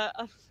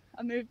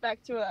 I moved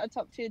back to a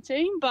top tier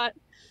team, but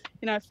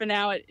for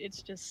now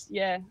it's just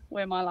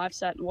where my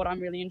life's at and what I'm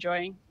really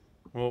enjoying.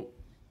 Well,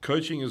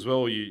 coaching as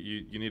well,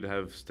 you need to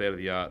have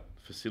state-of-the-art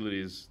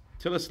facilities.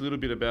 Tell us a little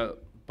bit about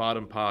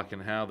Barton Park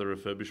and how the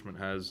refurbishment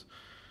has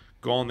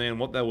gone there and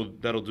what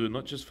that'll do,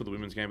 not just for the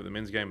women's game, but the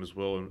men's game as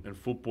well, and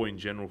football in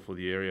general for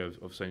the area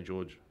of St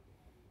George.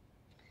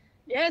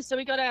 Yeah, so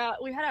we had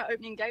our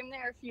opening game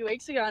there a few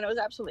weeks ago, and it was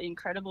absolutely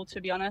incredible,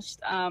 to be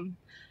honest.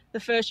 The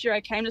first year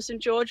I came to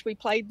St George, we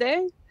played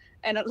there,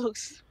 and it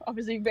looks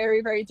obviously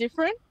very, very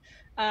different.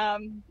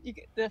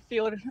 The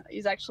field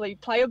is actually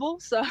playable,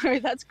 so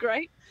that's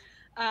great.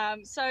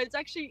 So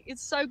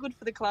it's so good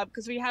for the club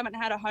because we haven't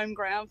had a home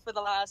ground for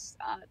the last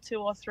 2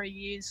 or 3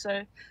 years.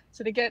 So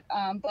to get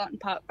Barton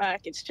Park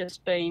back, it's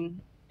just been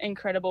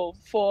incredible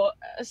for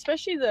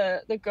especially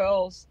the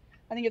girls.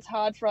 I think it's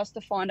hard for us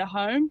to find a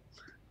home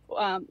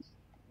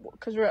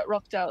because we're at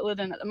Rockdale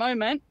Lytton at the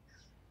moment.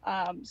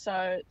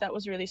 So that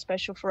was really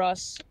special for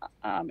us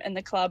and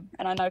the club.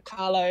 And I know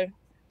Carlo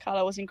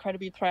was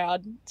incredibly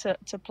proud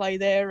to play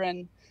there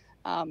and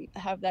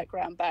have that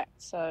ground back.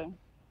 So.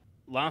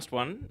 Last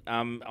one,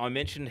 I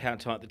mentioned how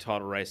tight the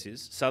title race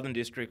is. Southern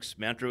Districts,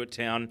 Mount Druitt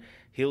Town,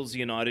 Hills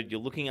United,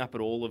 you're looking up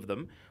at all of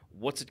them.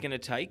 What's it going to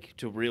take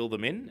to reel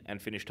them in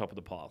and finish top of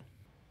the pile?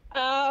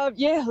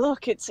 Yeah,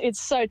 look, it's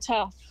so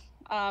tough.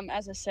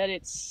 As I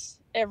said,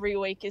 every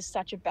week is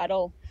such a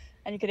battle,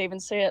 and you could even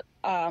see it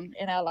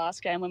in our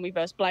last game when we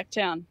versed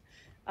Blacktown.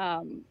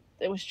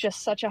 It was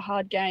just such a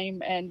hard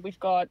game, and we've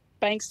got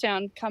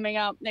Bankstown coming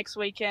up next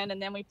weekend,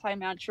 and then we play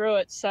Mount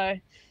Druitt. So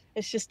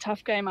it's just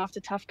tough game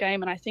after tough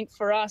game. And I think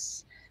for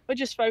us, we're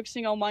just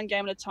focusing on one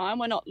game at a time.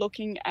 We're not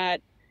looking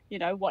at,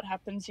 what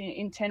happens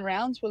in 10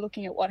 rounds. We're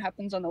looking at what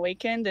happens on the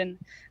weekend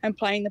and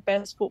playing the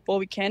best football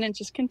we can and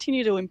just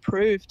continue to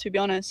improve, to be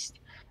honest.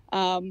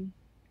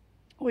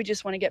 We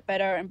just want to get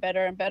better and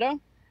better and better.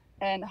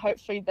 And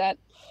hopefully that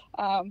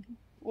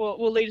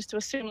will lead us to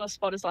a similar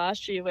spot as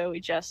last year, where we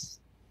just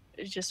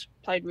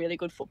played really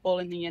good football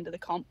in the end of the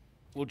comp.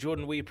 Well,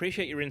 Jordan, we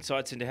appreciate your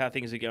insights into how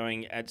things are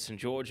going at St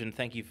George, and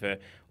thank you for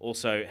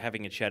also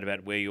having a chat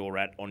about where you're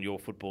at on your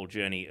football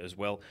journey as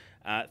well.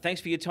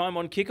 Thanks for your time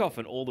on Kickoff,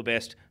 and all the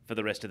best for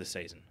the rest of the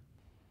season.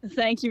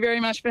 Thank you very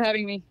much for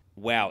having me.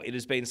 Wow, it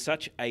has been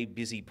such a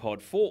busy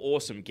pod. 4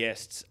 awesome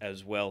guests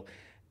as well.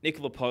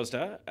 Nicola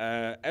Posda,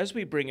 as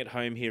we bring it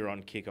home here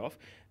on Kickoff,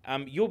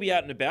 you'll be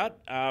out and about.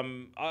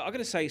 I've got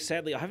to say,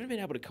 sadly, I haven't been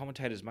able to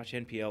commentate as much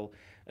NPL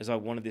as I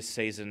wanted this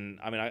season.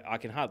 I mean, I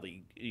can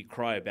hardly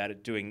cry about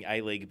it doing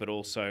A-League, but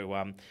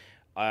also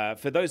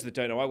for those that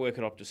don't know, I work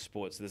at Optus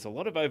Sports. There's a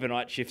lot of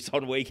overnight shifts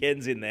on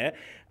weekends in there.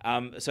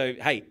 So,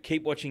 hey,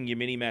 keep watching your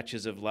mini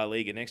matches of La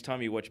Liga. Next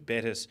time you watch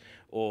Betis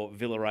or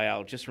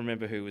Villarreal, just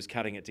remember who was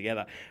cutting it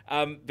together.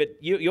 But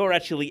you're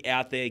actually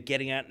out there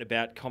getting out and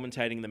about,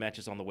 commentating the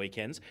matches on the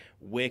weekends.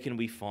 Where can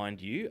we find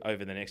you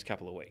over the next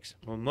couple of weeks?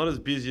 Well, not as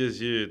busy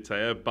as you,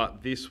 Teo,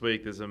 but this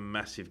week there's a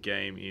massive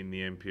game in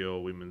the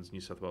NPL Women's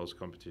New South Wales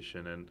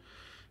competition, and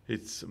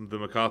it's the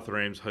Macarthur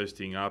Rams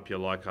hosting Apia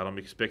Leichhardt. I'm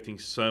expecting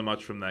so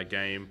much from that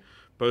game.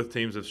 Both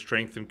teams have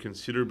strengthened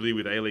considerably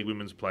with A-League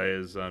women's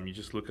players. You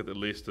just look at the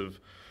list of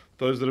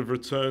those that have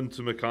returned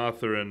to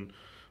Macarthur, and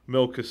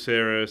Mel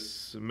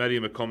Caceres, Maddie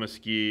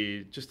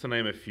McComiskey, just to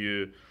name a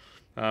few.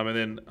 And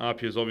then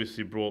Apia's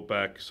obviously brought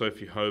back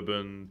Sophie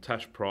Hoban,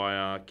 Tash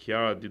Pryor,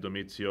 Chiara Di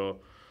Domizio.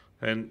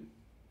 And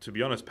to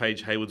be honest,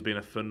 Paige Hayward's been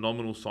a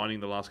phenomenal signing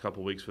the last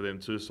couple of weeks for them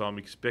too. So I'm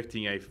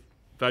expecting a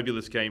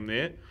fabulous game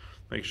there.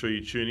 Make sure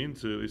you tune in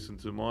to listen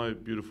to my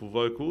beautiful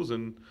vocals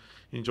and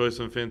enjoy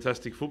some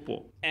fantastic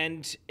football.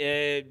 And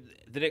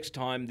the next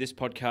time this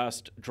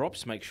podcast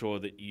drops, make sure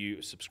that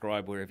you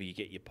subscribe wherever you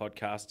get your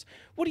podcasts.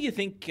 What do you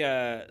think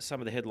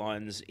some of the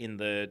headlines in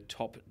the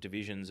top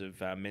divisions of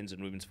men's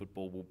and women's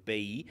football will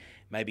be,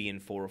 maybe in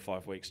 4 or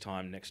 5 weeks'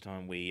 time, next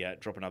time we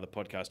drop another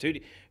podcast?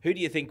 Who do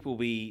you think will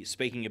be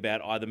speaking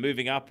about either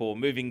moving up or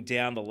moving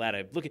down the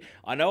ladder? Look,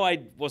 I know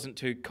I wasn't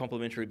too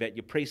complimentary about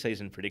your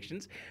preseason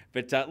predictions,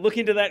 but look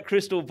into that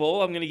crystal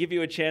ball. I'm going to give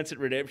you a chance at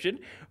redemption.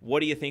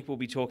 What do you think we'll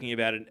be talking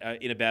about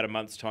in about a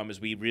month's time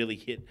as we really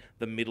hit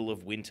the middle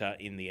of winter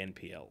in the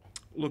NPL?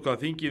 Look, I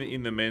think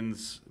in the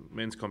men's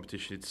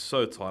competition, it's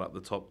so tight up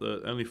the top.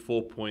 Only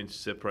 4 points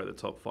separate the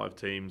top 5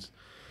 teams.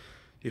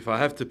 If I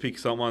have to pick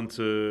someone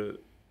to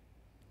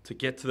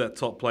get to that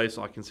top place,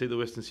 I can see the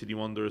Western Sydney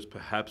Wanderers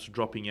perhaps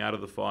dropping out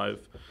of the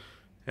 5.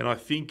 And I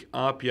think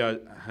Apia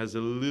has a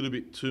little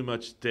bit too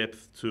much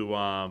depth to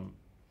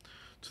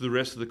the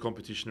rest of the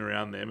competition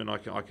around them, and I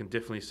can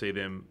definitely see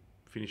them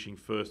finishing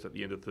first at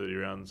the end of 30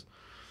 rounds.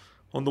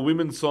 On the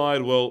women's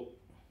side, well,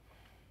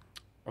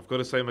 I've got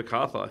to say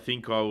Macarthur. I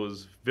think I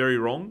was very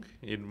wrong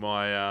in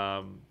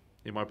my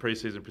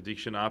preseason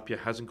prediction. Apia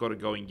hasn't got it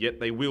going yet.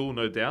 They will,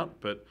 no doubt,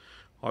 but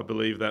I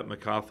believe that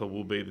Macarthur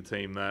will be the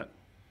team that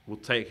will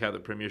take out the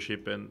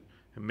premiership, and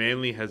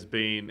Manly has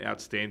been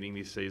outstanding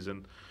this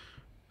season,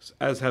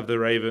 as have the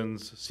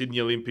Ravens, Sydney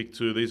Olympic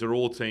too. These are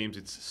all teams.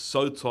 It's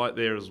so tight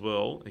there as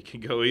well. It can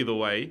go either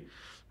way.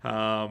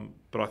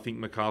 But I think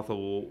Macarthur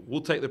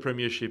will take the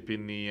premiership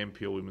in the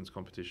NPL women's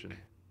competition.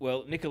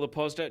 Well, Nicola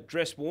Posda,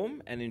 dress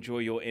warm and enjoy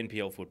your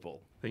NPL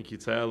football. Thank you,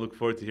 Taylor. Look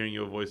forward to hearing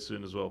your voice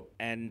soon as well.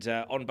 And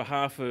on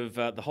behalf of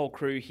the whole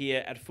crew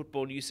here at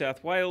Football New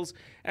South Wales,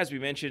 as we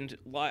mentioned,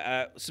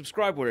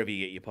 subscribe wherever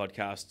you get your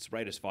podcasts,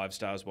 rate us 5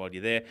 stars while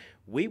you're there.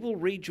 We will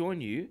rejoin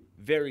you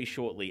very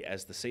shortly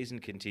as the season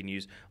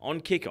continues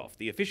on Kickoff,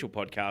 the official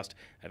podcast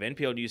of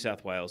NPL New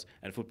South Wales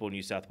and Football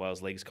New South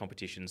Wales Leagues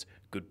competitions.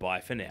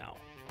 Goodbye for now.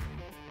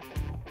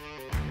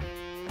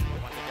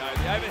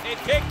 The overhead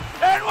kick,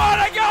 and what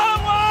a goal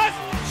it was!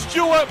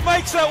 Stewart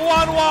makes it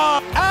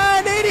 1-1.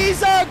 And it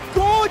is a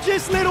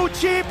gorgeous little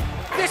chip.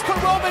 This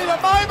could well be the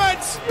moment.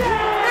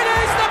 It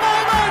is the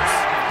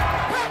moment.